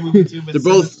pretty scary movie too, but They're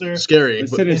both Sinister scary.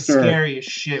 But But is Sinister. scary as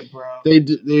shit, bro. they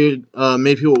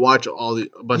made people watch a bunch You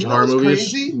of know horror what's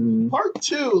movies. Crazy? Mhm. Part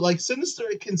 2, like Sinister,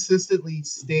 consistently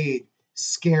stayed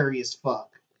scary as fuck.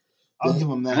 I'll give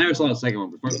them that. I never saw the second one,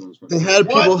 but the first one was fucking They had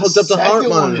What? people The hooked up to heart second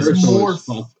one monitors. is First one more was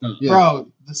fucked up. Yeah.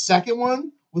 Bro, the second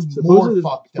one was more Supposedly,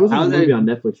 fucked up. supposedly How's there's a movie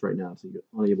that- on Netflix right now, so you're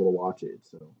unable to watch it.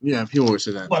 So Yeah, people always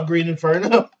say that. What, Green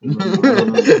Inferno?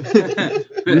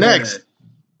 Next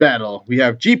battle, we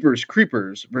have Jeepers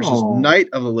Creepers versus Oh. Night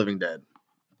of the Living Dead.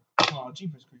 Oh,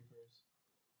 Jeepers Creepers.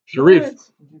 Sharif.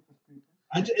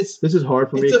 It's this is hard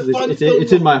for me it's a because fun it's film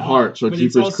in my to heart. watch, So but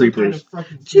it's Jeepers also Creepers. kind of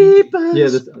fucking creepy. Yeah,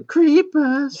 this,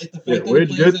 Creepers. Like the fact Yeah, that he where'd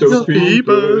you plays get those that song,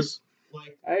 Creepers.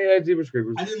 like, I had Jeepers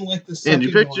Creepers. I didn't like the And second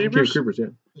you picked one. Jeepers? Jeepers Creepers,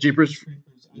 yeah. Jeepers. Creepers.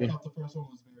 I Yeah. thought the first one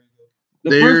was very good. The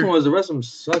They're- first one was the rest of them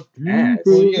sucked ass.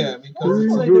 Well, yeah, because Last it's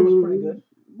one like, they did was pretty good.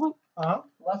 What? Huh?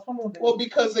 Last one was well,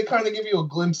 because they kind of give you a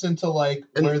glimpse into like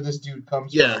And- where this dude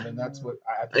comes Yeah. from, and that's what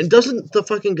I. And doesn't the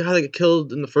fucking guy that got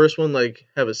killed in the first one like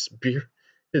have a spear?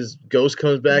 His ghost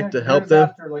comes back to help them.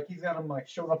 After, like he's got him like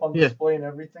showing up on Yeah. display and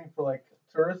everything for like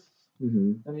tourists,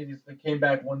 Mm-hmm. and they came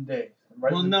back one day.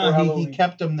 Right Well, before no, he Halloween.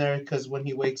 kept him there because when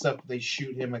he wakes up, they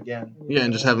shoot him again. Yeah,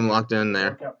 and just have him locked in there.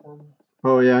 Work out for him.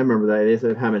 Oh yeah, I remember that. They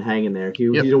said have him hanging there. He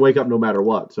Yep. didn't wake up no matter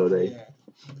what. So they Yeah.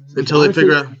 Until they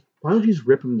figure out why don't you just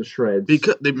rip him to shreds?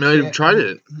 because they might have Yeah, tried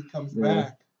it. He comes Yeah.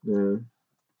 back. Yeah.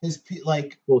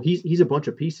 Like Well, he's a bunch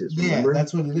of pieces. yeah, Remember?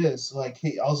 that's what it is. Like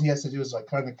all he has to do is like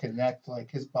kind of connect. Like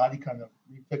his body kind of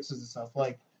refixes itself.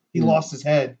 Like he Yeah. lost his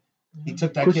head. He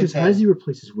took that Question kid's is, how does head. he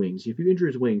replace his wings? If you injure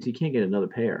his wings, he can't get another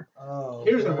pair. Oh,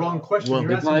 Here's the wow. wrong question. Well, You're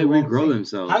They asking probably the wrong regrow thing.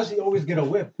 themselves. How does he always get a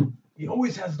whip? He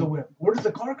always has the whip. Where does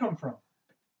the car come from?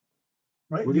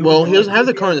 Right? Well, he doesn't have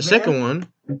the He car in the has a van? second one.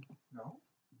 No.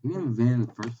 You didn't have a van in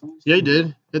the first one? Yeah, he did.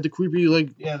 He had the creepy like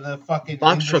Yeah, the fucking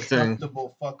Box truck thing.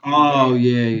 indestructible fucking Oh, van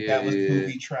yeah. that was yeah.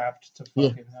 booby trapped to Yeah.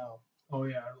 fucking hell. Oh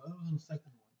yeah, that was in the second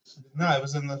one. No, it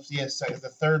was in the the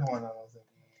third one. I don't think.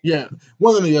 yeah.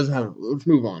 One of them he doesn't have. Let's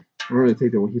move on. I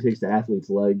remember he takes the athlete's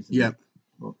legs. and- Yeah.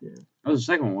 Oh, yeah. That was the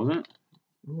second one, wasn't it?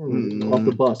 I don't remember off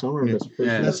the bus. I don't remember Yeah. this first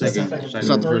Yeah, one. That's the the second- second. second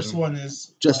The one. first one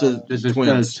is Just a- This is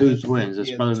Twins. two twins. It's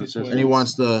Yeah, brother two and sister. twins. And he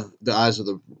wants the eyes of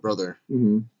the brother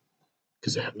Mm-hmm.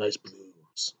 because they have nice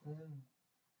blues.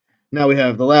 Now we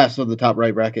have the last of the top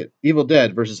right bracket: Evil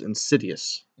Dead versus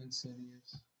Insidious.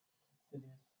 Insidious.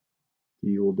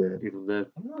 Evil Dead. Evil Dead.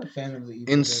 I'm not a fan of the Evil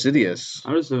Dead Insidious.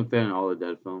 I'm just a fan of all the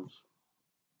Dead films.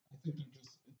 films.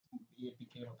 I think it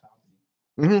became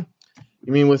a comedy.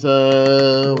 You mean with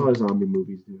A lot of zombie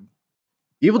movies do.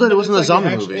 Evil Dead? It wasn't a It's zombie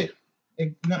like movie.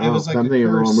 It Oh, was like I'm a thinking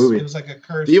of the curse. wrong movie. It was like a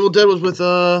curse. The Evil Dead was with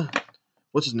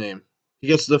what's his name? He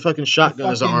gets the fucking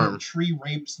shotgun as an Fucking arm. Tree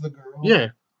rapes the girl. Yeah,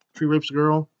 tree rapes a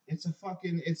girl. It's a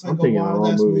fucking. It's I'm like a thinking of the wild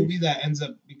wrong ass movie. movie that ends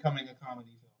up becoming a comedy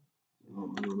film.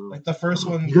 Oh, I don't know. Like the first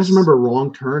one. You guys remember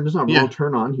Wrong Turn? There's not Yeah. Wrong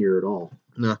Turn on here at all.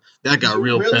 That Did got you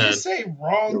real really bad. say The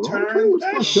Wrong Wrong Turn Turn? was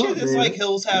That fucked shit up, is man. like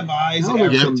Hills Have Eyes That and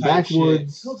was like Eric some type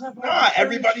backwoods. shit. Nah,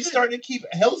 everybody's starting to keep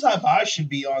Hills Have Eyes should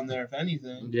be on there if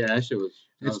anything. Yeah, that shit was.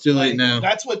 It's too late Like, now.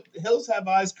 That's what Hills Have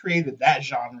Eyes created, that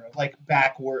genre, like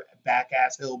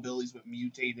back-ass hillbillies with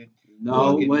mutated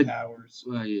No, fucking what? powers.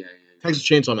 Well, yeah. Texas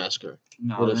Chainsaw Massacre.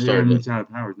 No, Would have they started had it. mutated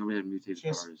powers. Nobody had mutated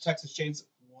Just powers. Texas Chains.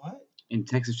 What? In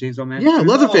Texas Chainsaw Man? Yeah,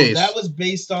 Leatherface. No, that was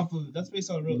based off of. That's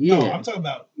based on real. Yeah. No, I'm talking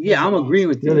about. Yeah, I'm agreeing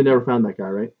with You know you. they never found that guy,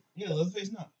 right? Yeah,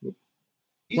 Leatherface. No. Nope.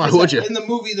 He Why just would had- you? In the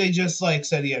movie, they just like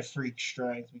said he had freak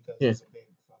strength because Yeah. he's a big.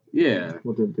 Fucking Yeah.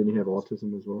 Well, didn't he have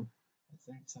autism as well?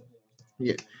 I think something was wrong.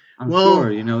 Yeah. I'm Well-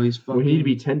 sure, you know, he's fucking. Well, he needed to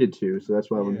be tended to, so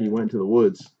that's why when he Yeah. went into the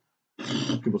woods,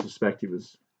 people suspect he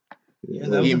was. Yeah, that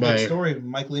was a Eaten by- big story.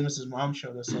 Mike Lemus's mom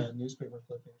showed us a newspaper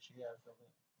clipping she had from it.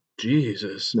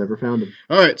 Jesus. Never found him.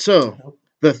 All right, so Nope.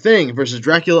 The Thing versus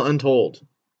Dracula Untold.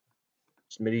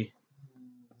 Smitty.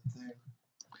 The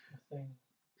thing.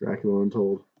 Dracula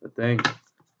Untold. The thing.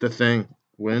 The Thing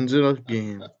wins it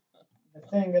again. The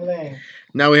thing.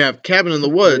 Now we have Cabin in the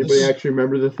Woods Anybody actually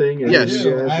remember the thing? Yes. I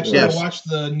do. Actually, Yes. I watched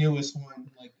the newest one.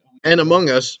 Like a week and ago. Among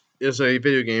Us is a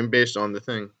video game based on The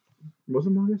Thing. Was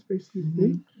Among Us based on the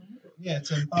thing? Yeah,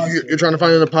 it's an imposter. You're trying to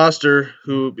find an imposter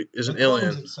who is an It clones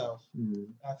alien. itself Mhm.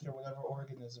 after whatever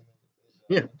organism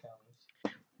it Yeah.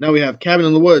 encounters. Now we have Cabin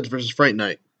in the Woods versus Fright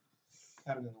Night.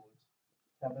 Cabin in the Woods.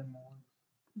 Cabin in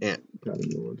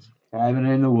the Woods. Cabin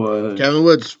in the woods. Cabin in the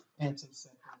Woods.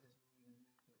 Anti-Semitism.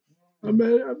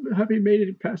 I'm happy he made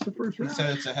it past the first He round.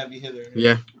 said it's a heavy hitter.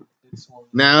 Yeah. It's one.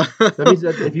 Now, That means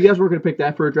that if you guys were going to pick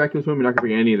that for a Dracula film, you're not going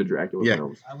to pick any of the Dracula Yeah.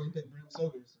 films. I would pick Bram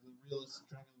Stoker's, the realest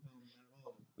Dracula film out of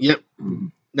all. yep.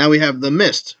 Now we have The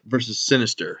Mist versus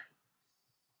Sinister.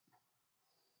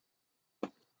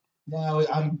 Now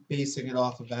I'm basing it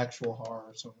off of actual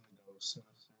horror, so I'm gonna go with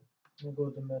Sinister. We'll go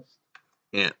with the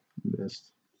Mist.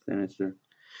 Missed. Sinister.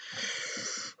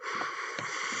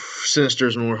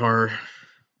 Sinister's more horror.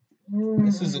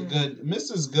 Mist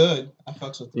is good. I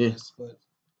fucks with the Yeah. Mist, but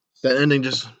That ending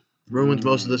just ruins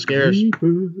most of the scares.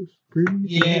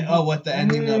 yeah. Oh, what the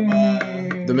ending of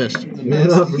The Mist. The Yeah,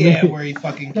 Mist? for Yeah, me. where he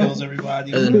fucking kills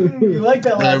everybody. And then- You like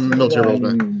that last And one, military right?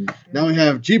 rolls back. Now we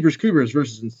have Jeepers Creepers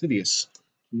versus Insidious.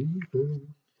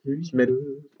 Smith.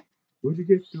 Where'd you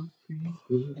get those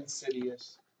creepers?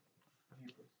 Insidious.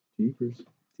 Jeepers.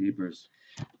 Jeepers.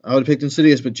 I would have picked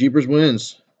Insidious, but Jeepers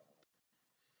wins.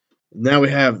 Now we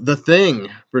have The Thing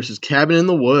versus Cabin in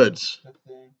the Woods. The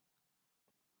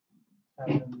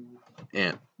Thing.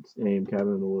 And Same,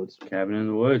 Cabin in the Woods. Cabin in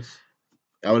the woods.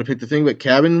 I would have picked The Thing, but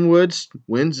Cabin in the Woods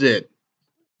wins it.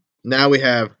 Now we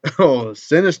have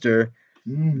Sinister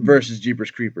versus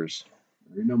Jeepers Creepers.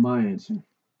 I already know my answer.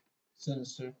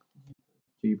 Sinister.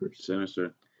 Jeepers.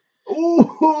 Sinister.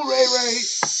 Oh, right.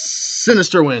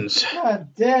 Sinister wins.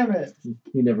 God damn it!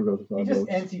 He never goes You without just those.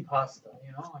 anti-pasta,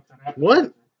 you know? Like that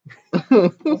What?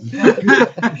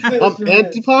 appetizer.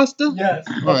 Antipasta? Yes.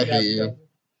 Oh, I hate you.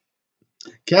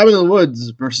 Cabin in the Woods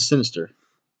versus Sinister.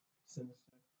 Sinister.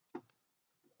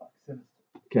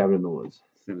 Cabin in the Woods.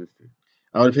 Sinister.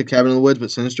 I would have picked Cabin in the Woods,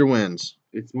 but Sinister wins.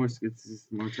 It's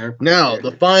just more terrifying. Now,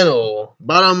 the final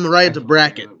bottom right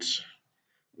bracket.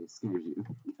 It scares you.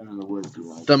 Cabin in the woods. You're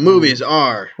like, The movies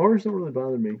are Horrors don't really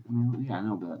bother me. I mean, yeah, I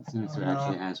know, but Sinister Oh, no.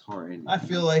 actually has horror in it. I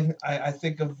feel like I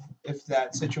think of if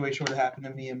that situation would happen to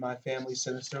me and my family,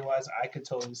 Sinister wise, I could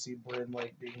totally see Bryn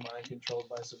like being mind controlled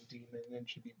by some demon and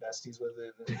she'd be besties with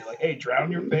it and then be like, "Hey,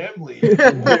 drown your family." You'd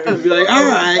be like, all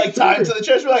right. Like tied to the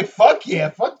church, we're like, "Fuck yeah,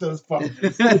 fuck those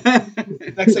fuckers."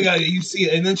 Next thing you see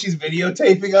it, and then she's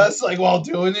videotaping us like while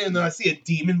doing it, and then I see a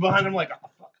demon behind. I'm like, "Oh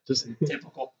fuck, just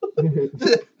typical."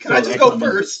 Can I just go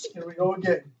first? Here we go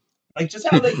again. Like just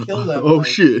how they kill them. oh like,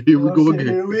 shit, here we Oh, go shit,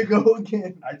 again. Here we go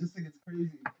again. I just think it's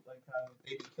crazy, like how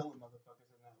they be killing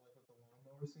motherfuckers in that like with the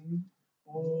lawnmower scene.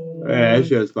 Oh. Yeah, that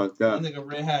shit was fucked That up. nigga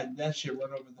Red had that shit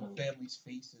run over the family's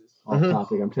faces. Off Mhm.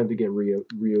 topic. I'm tempted to get Rio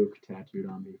tattooed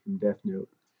on me from Death Note.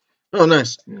 Oh,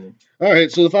 nice. Yeah. All right,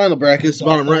 so the final bracket is So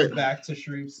bottom I goes right. back to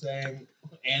Shreve saying,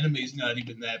 "Anime's not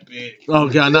even that big." Oh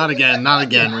god, not again, not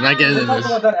again. We're not getting We'll into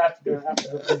talk this. about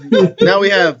that after. Now we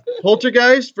have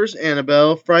Poltergeist versus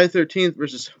Annabelle, Friday the 13th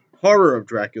versus Horror of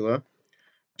Dracula,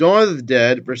 Dawn of the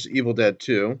Dead versus Evil Dead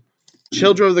 2,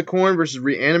 Children of the Corn versus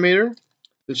Reanimator,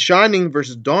 The Shining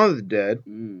versus Dawn of the Dead,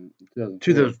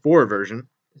 2004 version.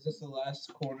 Is this the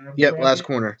last corner of the Yep, bracket? last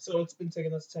corner. So it's been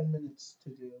taking us 10 minutes to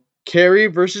do. Carrie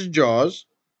versus Jaws,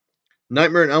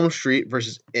 Nightmare on Elm Street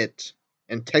versus It,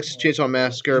 and Texas Chainsaw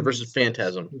Massacre versus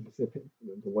Phantasm.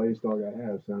 The whitest dog I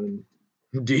have sounding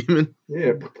Demon.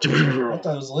 Yeah. I thought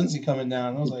it was Lindsay coming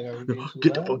down. I was like, are we being too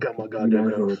Get the loud? fuck out my You goddamn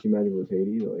imagine house. what it was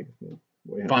Hades? Like,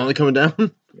 way Finally coming down? Why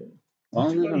Why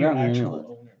don't don't you you go go to your down there actual anyway?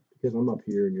 owner? Because I'm up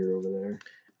here and you're over there.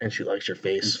 And she likes your And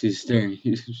face. she's staring.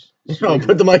 Oh,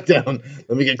 put the mic down.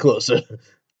 Let me get closer.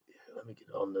 Let me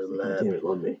get on the God lab. damn it,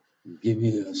 love me. Give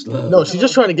me a slow. No, she's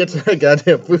just trying to get to that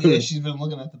goddamn food. Yeah, she's been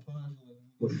looking at the phone.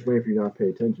 Well, she's waiting for you not to pay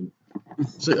attention.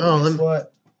 So, oh, let Guess me-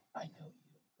 what? I know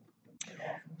you. Get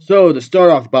off me. So to start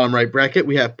off the bottom right bracket,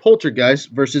 we have Poltergeist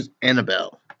versus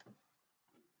Annabelle.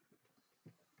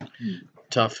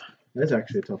 Tough. That's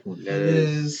actually a tough one. It It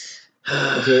is.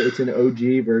 is. It's an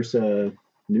OG versus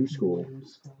new school.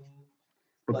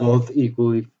 We're both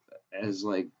equally as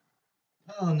like.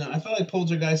 I don't know. I feel like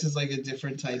Poltergeist is like a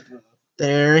different type of.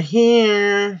 They're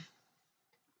here.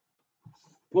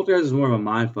 Poltergeist is more of a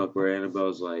mindfuck where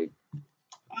Annabelle's like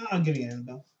I'll give you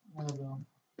Annabelle.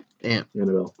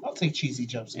 Annabelle. I'll take cheesy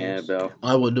jump scares. Annabelle.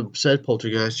 I would have said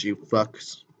Poltergeist, you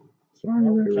fucks. Sorry,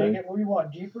 Ray. Can't get what we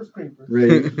want. Jeepers Creepers.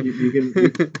 Ray, you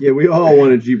can. Yeah, we all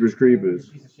wanted Jeepers Creepers.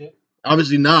 Piece of shit.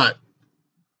 Obviously not.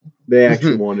 They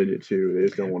actually wanted it too. They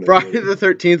just don't want it. Friday the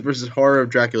 13th versus Horror of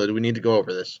Dracula. Do we need to go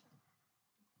over this?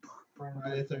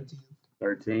 Friday the 13th.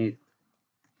 13th.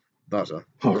 Thought so.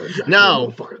 Horror.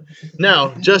 No.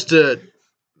 Now, just to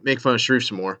make fun of Sharif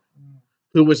some more,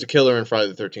 who was the killer in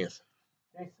Friday the 13th?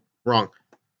 Jason. Wrong.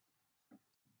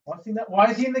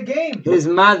 Why is he in the game? His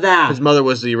mother His mother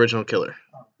was the original killer.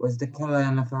 was the killer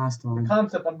in the first The one.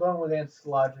 concept, I'm going with Ant's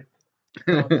logic.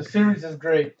 So, the series is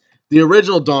great. The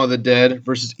original Dawn of the Dead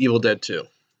versus Evil Dead 2. I'm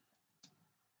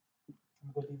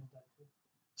gonna go Evil Dead 2.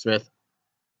 Smith.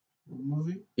 What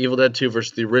movie? Evil Dead 2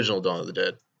 versus the original Dawn of the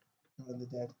Dead. Dawn of the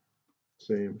Dead.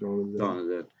 Same. Dawn of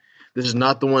the Dead. This is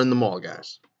not the one in the mall,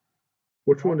 guys.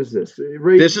 Which one is this?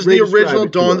 Ray, This is Ray, the describe original it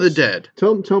to Dawn of the us. Dead.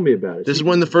 Tell me about it. This is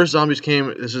when the first zombies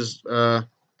came. This is the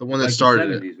one that Like started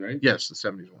the it. 70s, right? Yes, the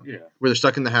 70s one. Yeah. Where they're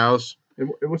stuck in the house. And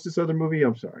what's this other movie?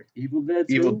 I'm sorry. Evil Dead.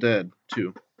 Evil too? Dead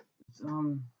 2.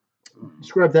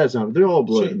 Describe that zombie. They're all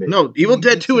blurred to me. No, Evil He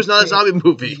Dead gets 2 is not a zombie He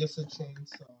movie. gets a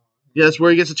chainsaw. Yeah, that's where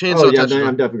he gets a chainsaw. Oh yeah, touched I'm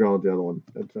him. definitely going with the other one.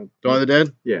 Dawn of the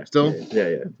Dead? Yeah. Still?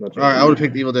 Yeah. That's All right, I would have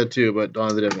picked Evil Dead 2, but Dawn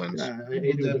of the Dead wins.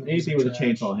 Anything with a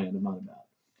chainsaw hand, I'm not about.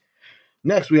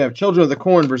 Next, we have Children of the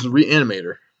Corn versus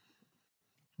Reanimator.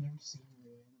 Never seen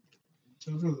it.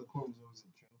 Children of the Corn was always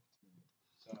a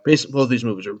joke. So, Basically, both these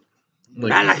movies are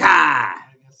like Malaka! I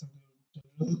guess I'm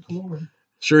going Children of the Corn.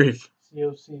 Sharif.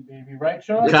 COC, baby. Right,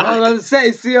 Sean? That's what I was about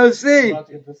to say. COC. About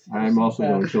to get the COC I'm also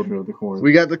back. going Children of the Corn.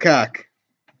 We got the cock.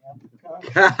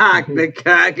 Cock. The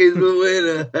cock is the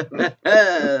winner.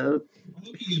 I hope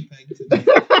you get pegged today.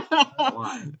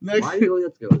 Why? Next, Why do you always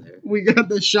have to go there? we got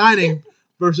The Shining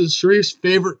versus Sharif's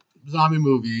favorite zombie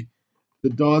movie, The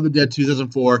Dawn of the Dead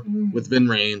 2004, with Vin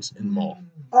Rames in the mall.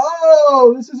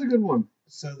 Oh, this is a good one.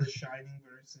 So The Shining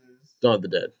versus. Dawn of the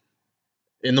Dead.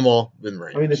 In the mall, Vin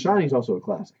Rames. I mean, The Shining's also a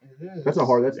classic. It is. That's a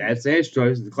hard. That's Ed's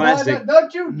choice. The classic. No,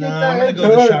 don't you get No, that I'm gonna into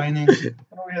go The it. Shining.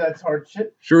 I don't hear that's hard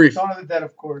shit. Sharif. Dawn of the Dead,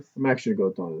 of course. I'm actually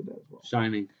going to go with Dawn of the Dead as well.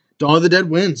 Shining. Dawn of the Dead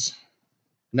wins.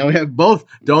 Now we have both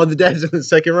Dawn of the Dead in the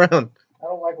second round. I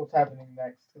don't like what's happening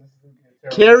next. This is gonna be a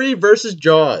terrible. Carrie versus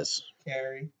Jaws.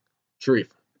 Carrie. Sharif.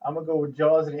 I'm gonna go with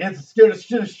Jaws, and Ant's scared of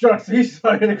shit of sharks, so he's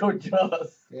not gonna go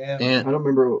Jaws. Yeah. I And don't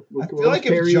remember. I feel like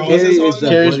if Carrie- Jaws Carrie is is on the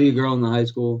there. bloody girl in the high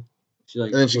school. She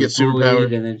like. And then she was gets superpowered.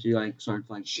 bullied, and then she like starts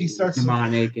like. She starts-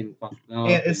 demonic and fucked up.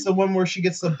 And it's the one where she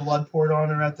gets the blood poured on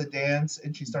her at the dance,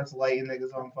 and she starts lighting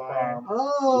niggas on fire.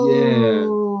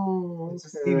 Oh, It's a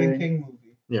Stephen King movie.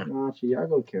 Gotcha. I'll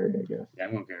go Carrie, I guess. Yeah,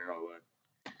 I'm gonna carry all the way.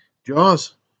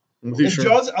 Jaws. I'm with you, If Sharif.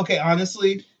 Jaws, okay,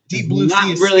 honestly, Deep Blue Not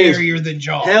Sea is really- scarier than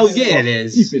Jaws. Hell yeah, it Deep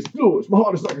is. is blue. It's my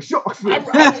heart is like a shark's fin. I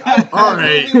All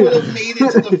right. probably would have made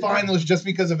it to the finals just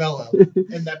because of Ella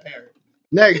and that parrot.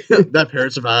 Next, that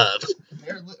parrot survives.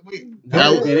 Wait,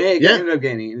 That- No, it yeah. ended up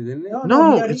getting eaten, didn't it?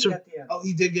 No, he got it's eaten a- at the end. oh,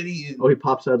 he did get eaten. Oh, he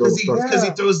pops out of the Because he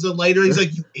shark. throws the lighter. He's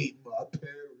like, "You ate my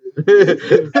parrot." So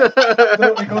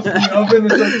it goes to the oven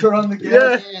and starts to run the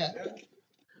gas. Yeah. Yeah.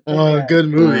 Oh, good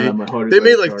movie. My heart is They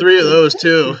made a like shark's 3 of fin. those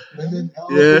too. And then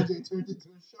Ella Yeah. turned into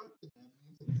a shark.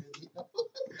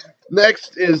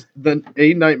 Next is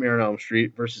A Nightmare on Elm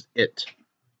Street versus It.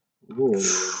 Ooh.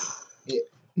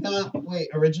 No, wait,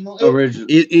 original. It? Original.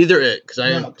 Either It, because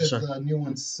No, because the new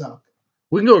ones suck.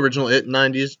 we can go original It,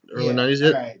 90s, early Yeah, 90s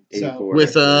It, Alright, so 84.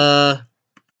 with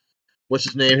what's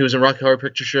his name? He was in Rocky Horror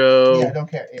Picture Show. yeah, I don't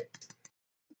care. It.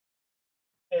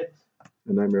 It's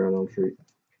A Nightmare on Elm Street.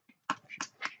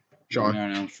 Sean. Nightmare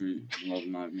on Elm Street. Love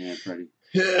Nightmare Freddy.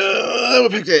 Yeah, I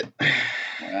would pick It.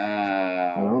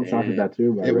 Wow. I'm shocked at that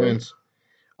too. By It the way. wins.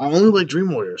 I only like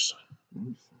Dream Warriors.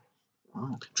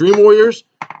 Ah. Dream Warriors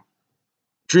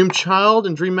Dream Child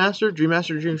and Dream Master. Dream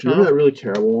Master, Dream Do you remember that Child. really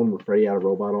terrible one where Freddy had a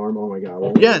robot arm? Oh my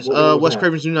god. Yes, What was Wes that?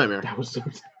 Craven's New Nightmare. That was so.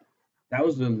 That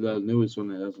was the newest one.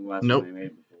 That was the last Nope. one they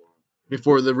made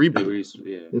Before the before. reboot.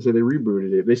 Yeah. They said they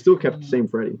rebooted it. They still kept the same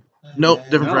Freddy. Nope,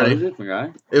 different No, Freddy. it was a different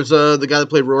guy. It was the guy that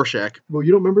played Rorschach. Well,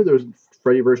 you don't remember there was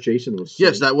Freddy vs. Jason was.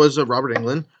 Yes, that was Robert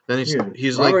Englund. Then he's Yeah.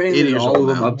 he's like Robert 80 Englund, years all old of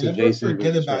them now. up to Never Jason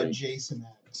forget versus about Freddy. Jason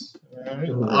X. Right?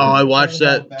 Oh, I watched Talk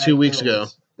about that bad 2 weeks ago.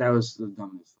 girls. That was the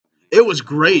dumbest. It was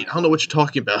great. I don't know what you're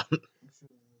talking about.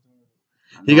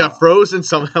 He No, got frozen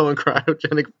somehow in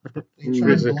cryogenic. They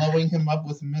tried blowing him up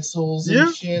with missiles and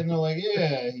Yeah. shit, and they're like,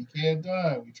 "Yeah, he can't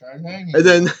die. We tried hanging." And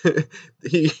him." then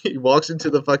he walks into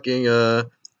the fucking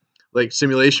like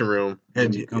simulation room, and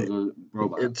and he becomes a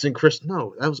robot. it's in Crystal.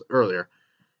 No, that was earlier.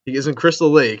 He is in Crystal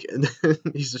Lake, and then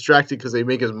he's distracted because they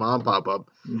make his mom pop up.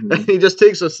 Mhm. And he just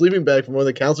takes a sleeping bag from one of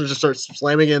the counselors and starts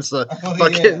slamming against the Oh,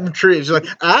 fucking yeah. tree. And she's like,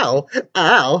 "Ow,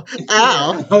 ow,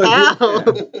 ow, Oh, yeah. ow!"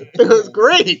 It was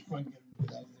great.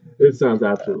 It sounds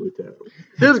absolutely terrible.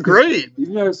 It was great. You've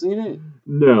never seen it?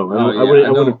 No, Oh, I yeah, wouldn't. I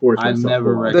I wouldn't don't- force I've myself.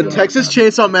 never to watch read The it. Texas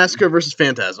Chainsaw Massacre versus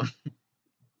Phantasm.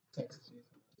 I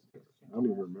don't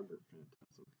even remember.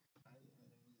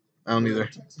 I don't either.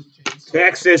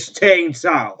 Texas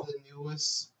Chainsaw. The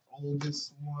newest,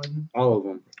 oldest one. All of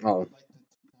them. Oh. Like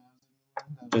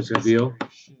the 2000 Jessica Biel?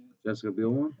 Shit. Jessica Biel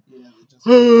one? Yeah, the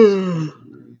Jessica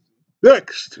Biel.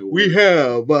 Next, we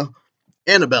have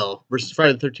Annabelle versus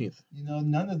Friday the 13th. You know,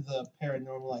 none of the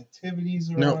paranormal activities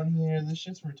are No. on here. This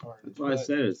shit's retarded. That's why I But,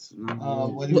 said it's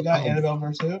not. what do we got? Annabelle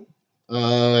versus who?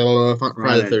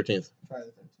 Friday the 13th. Friday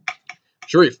the 13th.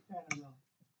 Sharif.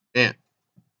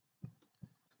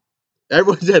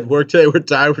 Everyone's at work today. We're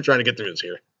tired. We're trying to get through this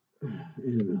here.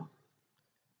 Annabelle.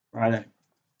 Friday.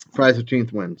 Friday the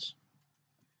 13th wins.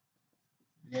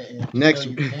 Yeah, Next-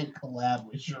 you can't collab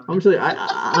with Sharif. I'm saying,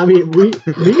 I mean, me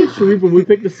and Sharif, when we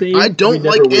pick the same, I don't we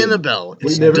like never win. Annabelle. We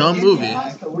It's a never- dumb movie.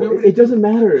 It doesn't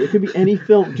matter. It could be any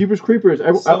film. Jeepers Creepers.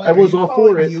 I was all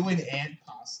for it. You and Aunt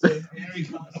Pasta. There we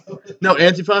go. No,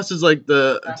 antipasto is like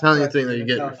the Italian thing that you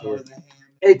get before.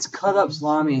 It's cut up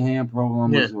salami, ham,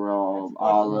 provolone, Yeah. mozzarella,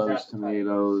 olives,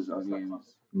 tomatoes, onions.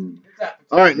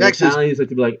 All right, next the is Italians like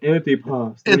to be like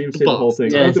antipasto. Don't even say the whole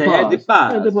thing. Yeah, it's Antipasto.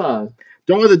 antipasto. Antipasto.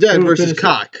 Dawn of the Dead Everyone versus finish it.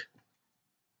 Cock.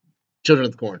 Children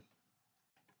of the Corn.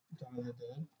 Dawn of the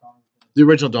Dead. The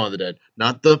original Dawn of the Dead.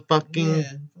 Not the fucking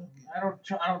Yeah.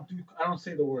 I don't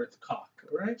say the words cock,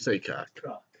 all right? say cock.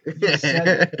 Cock. He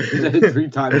said it 3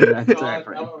 times in that Dog, time I'm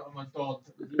frame. a dog.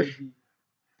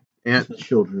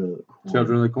 Children of the Corn.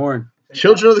 Children of the Corn.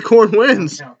 Children of the Corn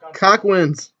wins. Count. Cock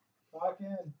wins. Cock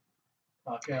in.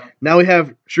 Cock out. Now we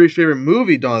have Sharif's favorite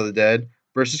movie, Dawn of the Dead,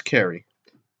 versus Carrie.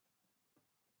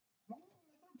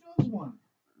 Jaws won.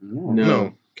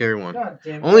 No. Carrie won. God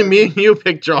damn it. Only me and you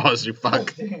picked Jaws, you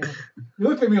fuck. Damn. You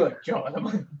look at me like Jaws. I'm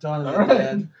like, Dawn of all the right.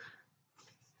 Dead.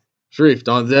 Sharif,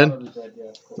 Dawn of the Dead. Dawn of the Dead,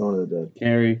 yeah. Dawn of the Dead.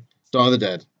 Carrie. Dawn of the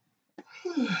Dead.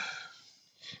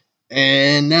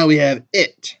 And now we have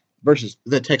It versus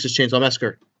the Texas Chainsaw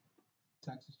Massacre.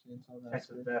 Texas Chainsaw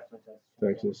Texas, Massacre. definitely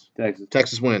Texas. Texas.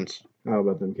 Texas wins. How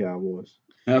about them Cowboys?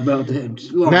 How about them?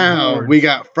 Now we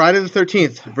got Friday the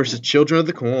 13th versus Children of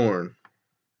the Corn.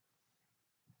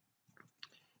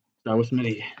 Start with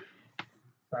me.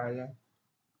 Friday.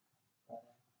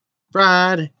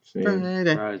 Friday. Same.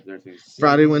 Friday.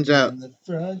 Friday wins out. In the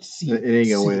front seat. It ain't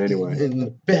gonna win anyway. In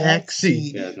the back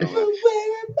seat. Yeah, no,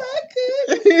 Wearing my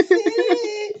good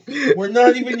seat. We're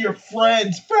not even your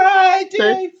friends.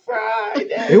 Friday.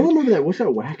 Anyone remember that? What's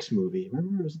that Wax movie?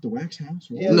 Remember, was it the Wax House?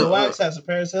 Or Yeah, No. the Wax House of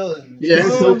Paris Hilton. Yeah.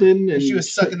 Paris Hilton and She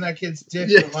was sucking that kid's dick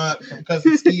Yeah. from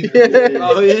cousin Steven. Yeah.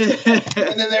 Oh, yeah.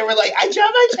 And then they were like, I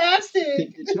dropped my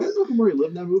chapstick. Did Charlie Murray live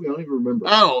in that movie? I don't even remember.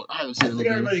 Oh, I haven't I seen the think movie.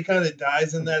 everybody kind of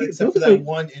dies in that It except for was that like-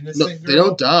 one No, innocent they girl.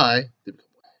 don't die. They become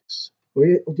wax. Oh,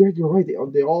 yeah, you're right.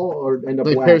 They all end up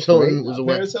Like wax, Paris Hilton right? was a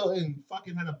wax. Paris Hilton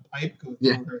fucking had a pipe go through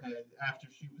Yeah. her head after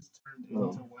she was turned Oh.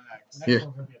 into wax. Next Yeah.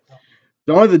 one's gonna be a tough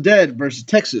one. Dawn of the Dead versus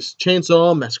Texas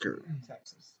Chainsaw Massacre.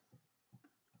 Texas.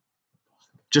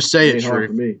 Just say it, Ain't hard Sharif.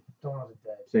 for me. Dawn of the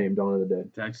Dead. Same, Dawn of the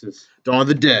Dead. Texas. Dawn of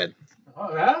the Dead.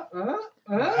 Oh, yeah? Wow.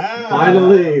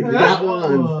 Finally, we got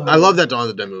one. I love that Dawn of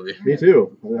the Dead movie. Me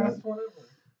too. That's whatever.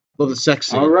 Love the sex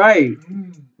scene. All right.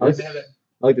 I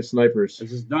like the snipers.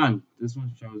 This is done. This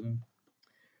one's chosen.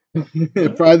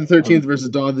 Friday the 13th versus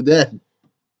Dawn of the Dead.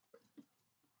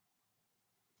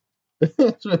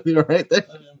 That's really all right there.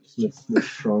 Smith's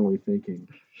strongly thinking.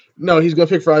 No, he's going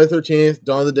to pick Friday the 13th,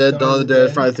 Dawn of the Dead, Dawn of the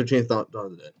Dead, Friday the 13th, Dawn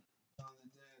of the Dead.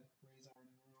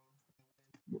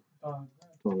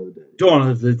 Dawn of the Dead. Dawn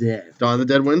of the Dead. Dawn of the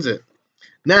Dead wins it.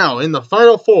 Now, in the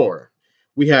final four,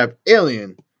 we have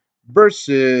Alien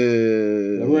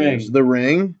versus The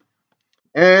Ring,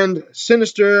 and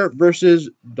Sinister versus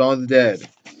Dawn of the Dead.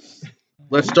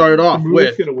 Let's start it off The movie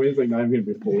that's with gonna win is like not even gonna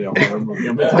be fully a horror movie.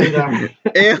 I'm gonna tell you that.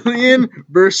 Alien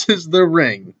versus The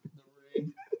Ring.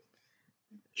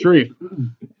 Sharif.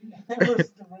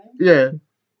 Yeah.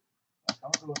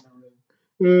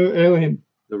 Alien.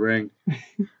 The Ring.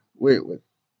 Wait.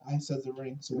 I said The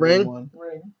Ring. So Ring? One.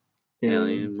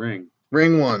 Alien Ring.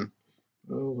 Ring won.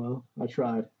 Oh well, I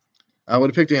tried. I would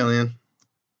have picked Alien.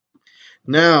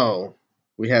 Now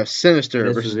we have Sinister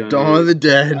This versus is gonna Dawn be- of the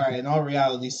Dead. Alright, in all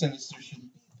reality, Sinister should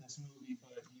beat this movie,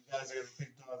 but you guys are gonna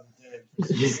pick Dawn of the Dead for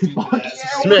some stupid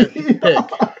ass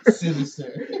Smith, pick.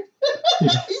 Sinister. He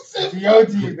said The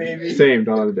OG, baby. Same,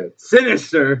 Dawn of the Dead.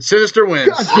 Sinister. Sinister wins.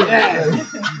 Yeah.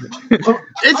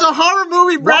 It's a horror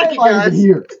movie bracket, Why am I guys.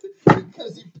 here?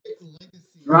 Because he picked Legacy.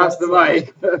 Drops the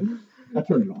mic. I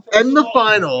turned it off. And the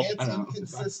final. It's I know.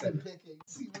 inconsistent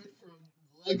pickings. He went from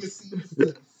legacies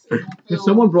to If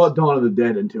someone brought Dawn of the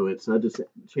Dead into it, so I just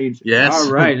changed it. Yes.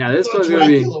 All right, now this one's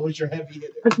Dracula gonna be. was your heavy hitter.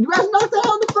 You guys knocked that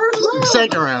out in the first round.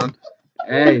 Second round.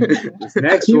 Hey, this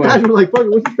next You guys one. were like, fuck it,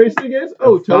 what's your face again?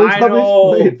 Oh, Teletubbies?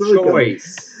 Final Hey, it's really good.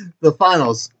 choice. The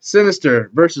finals.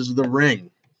 Sinister versus The Ring.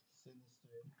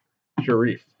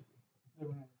 Sharif.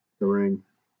 The Ring.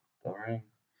 The Ring.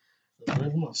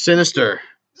 Sinister.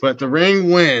 But The Ring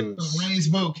wins. Ray's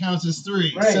vote counts as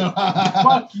 3. Ray, So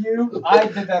Fuck you. I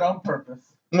did that on purpose.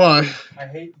 Why? I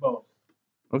hate both.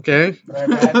 Okay.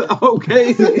 But I had to.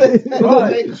 Okay.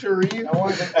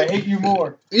 I hate you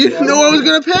more. You didn't know what I was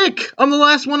going to pick. I'm the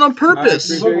last one on purpose.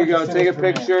 Here you go. Take a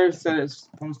picture. Send it.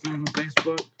 Post it on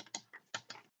Facebook.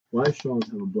 Why does Sean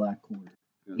have a black corner?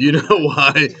 You know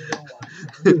why.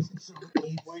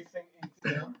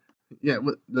 Yeah,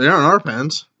 they aren't our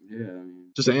pens. Yeah. I mean,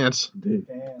 Just ants. Dude.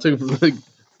 It's like a like,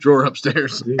 drawer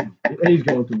upstairs. Dude. And he's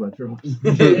going through my drawers.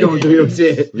 going through your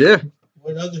shit. Yeah.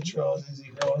 what other trolls is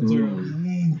he going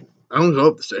through? I don't go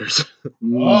up the stairs.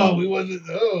 Oh, we wasn't.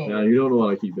 Oh. Yeah, you don't know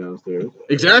what I keep downstairs.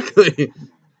 Exactly.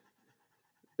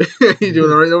 You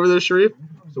doing all right over there, Sharif?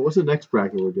 So what's the next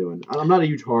bracket we're doing? I'm not a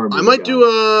huge horror movie I might guy. do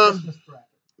a...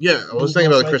 Yeah, I was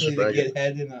thinking about a Who's Christmas most likely bracket. to get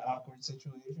head in an awkward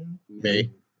situation. Me.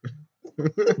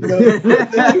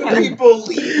 The two people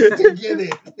leave to get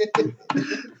it.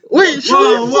 Wait,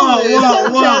 Sharif!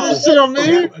 whoa. Shit on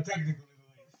me?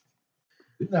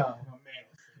 No, man.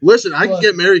 Listen, I can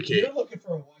get Mary Kate. You're looking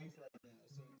for a wife right now,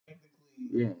 so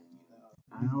technically. Yeah.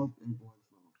 I hope it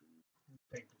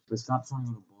works. But stop trying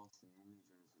to go to Boston.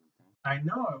 I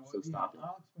know. So stop it.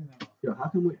 I'll explain that. Yo, how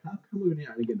come we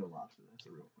not get no lobster? That's a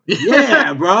real question.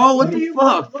 Yeah, bro. What the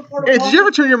fuck? Hey, did you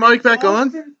ever turn your mic back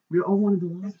on? We all wanted the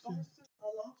lobster.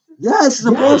 Yes,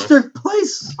 the Boston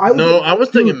place. No, I was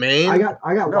thinking Maine. I got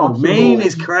No, lobster Maine roll.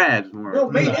 is crabs more.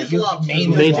 No, Maine No, is you- lobster.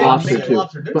 Maine is Lobster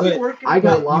lobster, too. But I But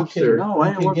got you lobster No, I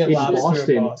You didn't can work get in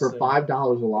lobster Boston for $5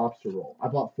 a lobster roll. I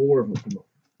bought 4 of them from them.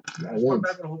 At once.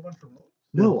 Back with a whole bunch of rolls.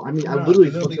 No, I mean I No, literally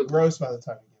it'll be took them. gross by the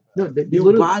time you No, they You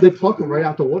literally buy they them- pluck them right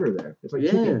out the water there. It's like Yeah,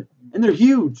 chicken. and they're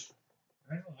huge.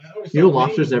 I know, I always You know thought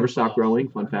lobsters Maine never was stop lobster. growing.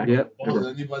 Fun fact. Yep. get it. Ever. Does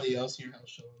anybody else here have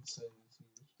shown say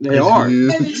They are.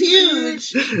 it's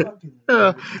huge?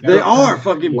 They are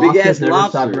fucking big ass Lobsters never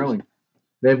stop lobsters. growing.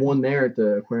 They have one there at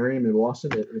the aquarium in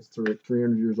Boston. It's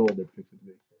 300 years old. They picked it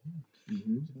to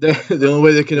be. The only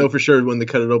way they can know for sure is when they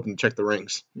cut it open and check the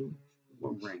rings.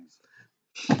 What rings?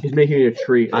 He's making it a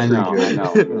treat. I know, I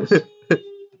joke. know.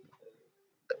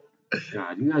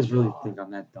 God, you guys really think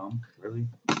I'm that dumb? Really?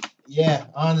 Yeah,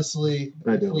 honestly,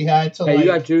 I if do. we had to Hey, like,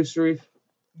 you got juice, Sharif?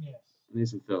 Yes. I need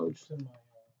some fillage. It's in my,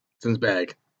 It's in his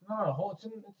bag. no, the whole, it's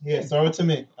in, yeah, throw it to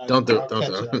me. Don't do it, I'll don't catch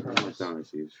do it. I I'm not promise. telling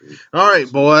you, Sharif. All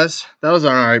right, boys. That was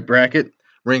an all right bracket.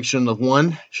 Ring shouldn't have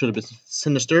won. Should have been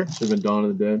Sinister. Should have been Dawn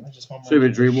of the Dead. I just want Should have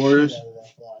been the Dream shit Warriors. out of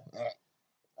that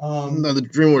fly. No, the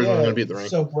Dream Warriors yeah, weren't going to be at the ring.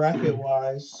 So bracket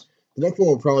wise, The next one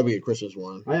will probably be a Christmas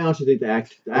one. I honestly think the about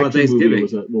action movie Thanksgiving?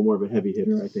 was a little more of a heavy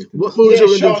hitter. I think. than What this. movies yeah, are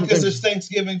we doing Sean, for because Thanksgiving? there's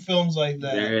Thanksgiving films like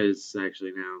that. There is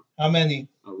actually now How many?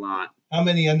 a lot. How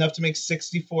many? Enough to make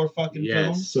 64 fucking Yes.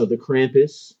 films? So the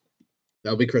Krampus.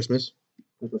 That'll be Christmas.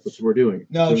 That's what we're doing.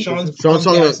 No, So- Sean's Sean's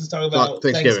talking podcast is talking about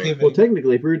Thanksgiving. Thanksgiving. Well,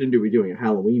 technically, if we were to be doing a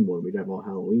Halloween one, we'd have all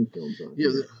Halloween films on. Yeah,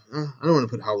 I don't want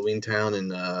to put Halloween Town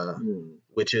and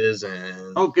witches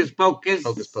and Hocus Pocus. Hocus I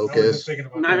was just Pocus. thinking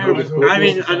about Nightmare, that. I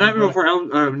mean, Nightmare Before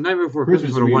Nightmare Before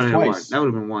Christmas Christmas would have won movies and one. twice. That would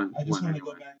have been one. I just one want to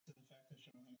go anyway. back to the fact that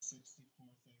Sean had 64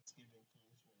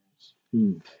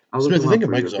 Thanksgiving films. I'll Smith, look I think them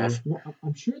your up mic for you, is okay? off. Well,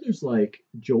 I'm sure there's like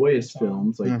joyous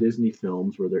films, like Yeah. Disney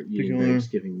films, where they're eating Speaking of-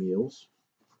 Thanksgiving meals.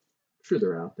 sure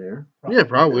they're out there. Yeah, There's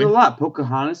probably. a lot.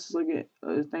 Pocahontas is like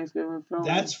a Thanksgiving film.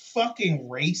 That's fucking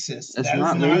racist. That's That's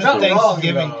not not racist.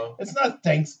 Thanksgiving. Wrong, though. It's not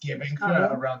Thanksgiving. It's kind of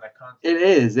film. around that concept. It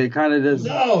is. It kind of does.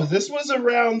 No, this was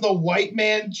around the white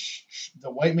man.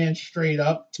 The white man straight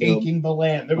up taking the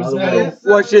land. There was By the no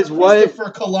way- Which is what? Christopher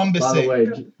Columbus. By the way,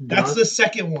 That's John, the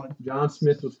second one. John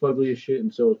Smith was fugly as shit,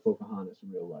 and so was Pocahontas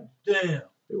in real life. Damn.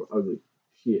 They were ugly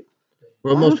shit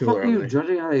Well, Why most the people fuck are are you ugly.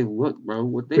 judging how they look, bro?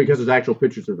 What they because there's actual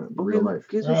pictures of them in Okay, real life.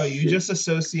 gives a Bro, you shit. just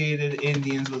associated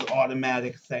Indians with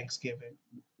automatic Thanksgiving.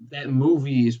 That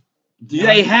movie is. Do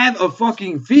they have a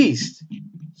fucking feast?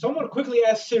 Someone quickly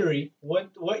asked Siri, what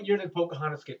year did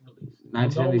Pocahontas get released?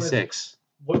 1996.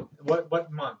 What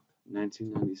month?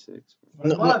 1996.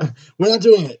 No, Month. we're not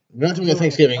doing it. We're not doing a I'm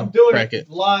Thanksgiving doing bracket. it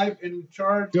live in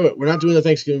charge. Do it. We're not doing a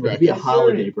Thanksgiving It could be a bracket.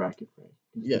 holiday bracket. Right?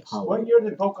 Yes. What year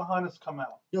did Pocahontas come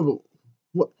out? Yeah, but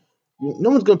what? No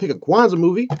one's gonna pick a Kwanzaa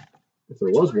movie. If there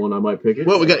was one, I might pick it.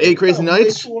 What? We got 8 Crazy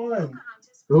Nights. Which one?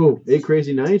 Oh, 8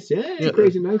 Crazy Nights? Yeah, 8 Yeah.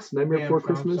 Crazy Nights. Nightmare Damn, Before Sean,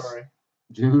 Christmas. Sorry.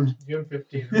 June. June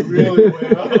 15th. Really way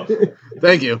up.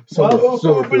 Thank you.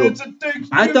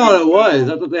 I thought it was.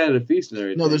 I thought they had a feast and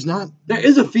everything. No, there's not. There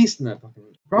is a feast in that fucking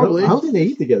movie. Probably. I don't think they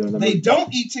eat together. In that They movie.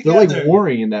 don't eat They're together. like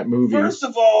warring in that movie. First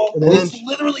of all, And then- it's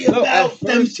literally No, about at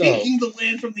them first, though. taking the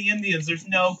land from the Indians. There's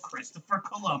no Christopher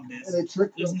Columbus. And they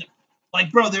tricked There's them. no,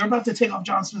 like, bro, they're about to take off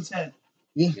John Smith's head.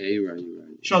 Yeah, you're right.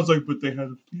 Sean's like, but they had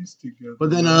a feast together. But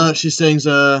then she sings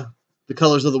The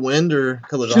Colors of the Wind or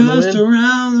Colors on the Just Wind.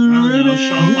 around the I don't know, river.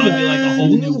 Sean wanted to be like a whole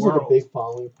new There's like a world. big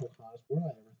following of Pocahontas. We're not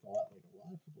ever thought like a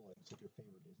lot of people like it's like your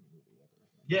favorite Disney movie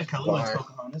ever. Yeah, Kelly likes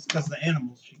Pocahontas because the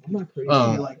animals. I'm not crazy.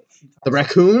 Oh. She talks The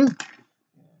raccoon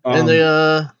and the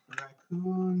the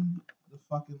raccoon, the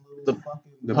fucking little The-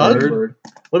 fucking the Pug? bird.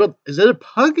 what up? Is that a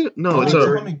pug? No, it's it's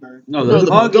a a. hummingbird. No, No, the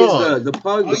the pug dog. is the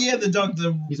pug. Oh yeah, the dog,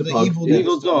 He's a the pug. evil, The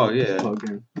evil dog. It's a Yeah. pug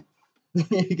game.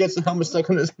 He gets the helmet stuck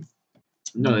on his.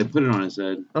 No, they put it on his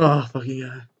head. Oh fucking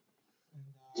god!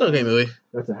 It's an okay movie.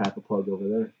 That's a half a pug over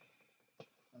there. I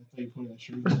thought you put that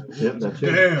shirt. Yep, that's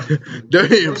it. Damn.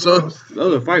 Damn, son.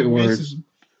 Those are fighting words. Racism.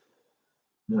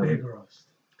 No, I Big roast.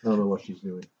 don't know what she's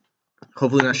doing.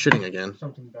 Hopefully not shitting again.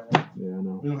 Something bad. Yeah, I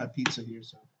know. We don't have pizza here,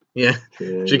 so. Yeah,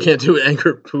 Yeah, she can't do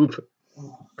anger poop. yeah.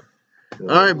 All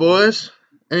right, boys.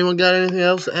 Anyone got anything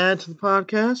else to add to the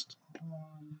podcast?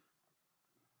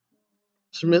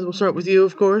 Smith, we'll start with you,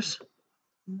 of course.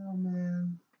 No,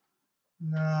 man.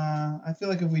 Nah, I feel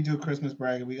like if we do a Christmas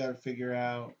bracket, we gotta figure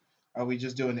out: are we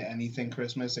just doing anything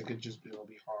Christmas? It'll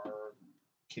be horror,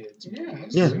 kids. Yeah,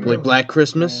 movies, Yeah, Yeah. like Black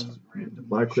Christmas, random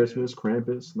Black shit. Christmas,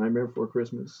 Krampus, Nightmare Before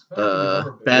Christmas,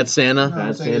 Bad Santa. No, I'm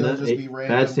Bad saying it'll Santa, just be Bad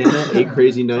random. Santa, 8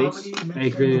 Crazy Nights.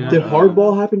 Eight Crazy Nights. Did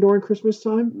Hardball happen during Christmas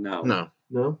time? No. No.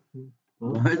 No.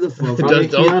 Why the fuck? Probably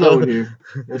Don't- Keanu in here.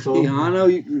 That's all.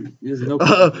 Keanu, there's no.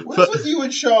 What's with you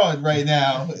and Sean right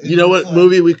now? You know It's what like-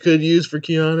 movie we could use for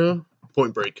Keanu?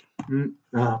 Point Break.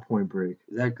 Point Break.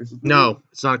 Is that Christmas? No,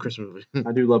 it's not a Christmas movie.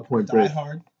 I do love Point Die Break.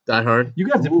 Hard. Die Hard. You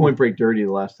guys did Ooh. Point Break dirty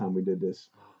the last time we did this.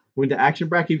 We went to action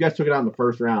bracket. You guys took it out in the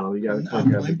first round. You guys No,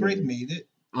 Point Break made it.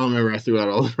 I don't remember. I threw out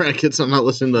all the brackets. I'm not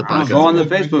listening to the I'll podcast. go on the Point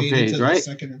Break Facebook made it page, to the right?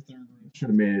 second or third round. Should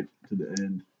have made it to the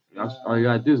end. All you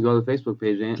gotta do is go to the Facebook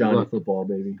page and Johnny look. football,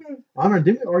 baby. Honor,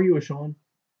 didn't we argue with Sean?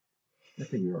 I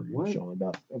think we argued What? with Sean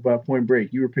about Point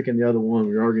Break. You were picking the other one.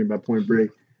 We were arguing about Point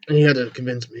Break. And you had to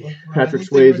convince me. Bro, Patrick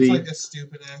anything where It's Swayze. like a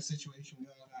stupid ass situation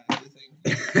going on.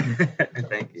 Everything.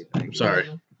 Thank you. I'm sorry.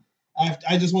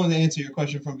 I just wanted to answer your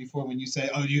question from before when you say,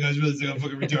 "Oh, you guys really think I'm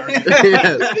fucking retarded?"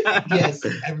 Yes. Yes,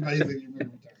 everybody thinks you're fucking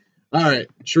retarded. All right,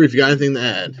 Sharif, you got anything to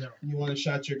add? No. You want to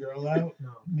shout your girl out?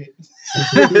 No.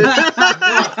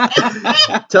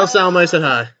 Tell Salma I said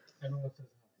hi. Everyone says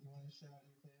You want to shout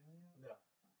your family out?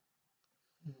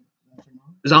 no. Not your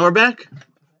mom? Is Amr back?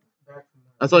 Back from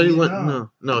I thought he Vietnam. went.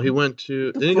 No, he went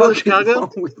to. Did he go to Chicago?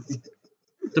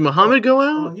 Did Muhammad go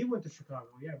Oh, out? he went to Chicago.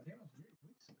 Yeah, but that was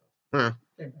weeks ago. Huh.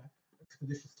 Came back.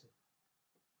 Expeditious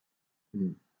too.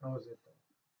 Hmm. That was it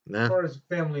though. As Nah. far as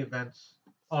family events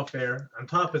off air, on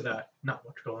top of that, not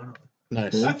much going on.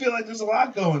 Nice. I feel like there's a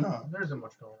lot going on. There isn't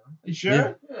much going on. You sure?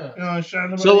 Yeah. Yeah. You want to shout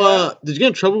anybody So, out? did you get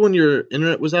in trouble when your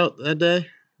internet was out that day?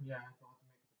 Yeah. I thought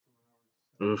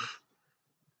to make it Oof.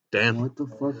 Damn. What the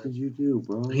fuck did you do,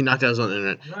 bro? He knocked out his own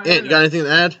internet. 2 hours. Ant, you got anything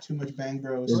to add? Too much Bang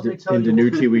Bros. Let me In tell you-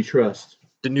 Danucci we trust.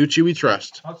 Danucci we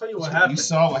trust. I'll tell you what You happened.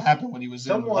 saw what happened when he was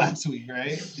in Someone- last week,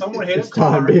 right? Someone hit It's a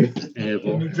car. time, baby.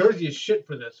 And New Jersey is shit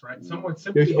for this, right? Someone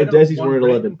simply Here's hit Odessi's one wearing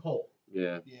random 11. pole,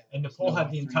 Yeah. Yeah. and the pole No, had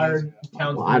the 3 entire years ago.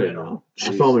 town's Well, I didn't DNA on know.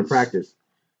 I saw him in practice.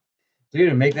 So you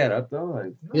didn't make that up though? Like,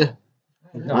 it.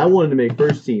 Yeah. No. I wanted to make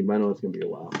first team, but I know it's gonna be a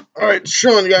while. All right,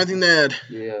 Sean, you got anything to add?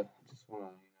 yeah. Just wanna,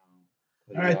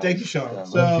 All right, thank you, Sean. Yeah,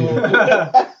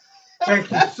 So,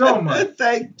 Thank you so much.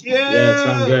 Thank you. Yeah,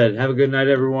 sounds good. Have a good night,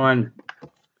 everyone.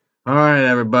 All right,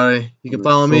 everybody. You can The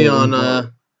follow me soul on. part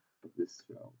of this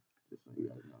show. Just so you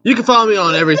guys know. You can follow me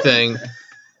on everything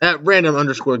at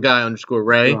random_guy_Ray.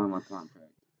 Still on my contract.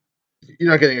 You're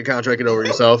not getting a contract. Get over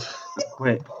yourself. I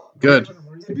quit. Good.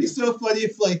 It'd be so funny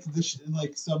if like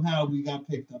somehow we got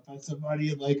picked up by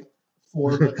somebody and like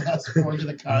four of us formed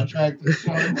a contract and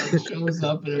Sean like shows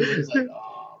up and everybody's like, oh.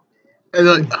 And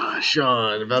they're like, oh,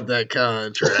 Sean, about that It's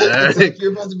contract. like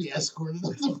you're about to be escorted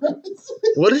off the premise.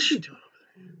 What is she doing?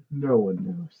 No one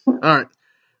knows. All right.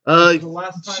 The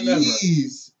last time ever.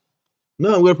 Jeez.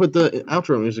 No, I'm gonna put the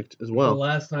outro music as The well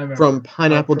last time ever. from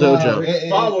Pineapple Dojo.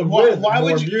 Followed why, with why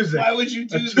more would you? music. Why would you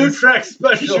do A this? 2-track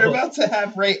special. You're about to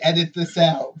have Ray edit this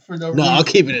out for no No, reason. I'll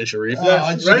keep it in, Sharif.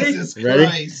 Oh, Ready? Jesus Ready?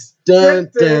 Christ.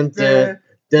 Dun, dun, dun,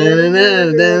 dun, dun,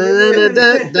 dun, dun, dun,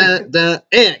 dun, dun, dun,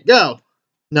 and go.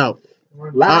 No.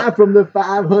 Live from the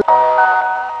 500.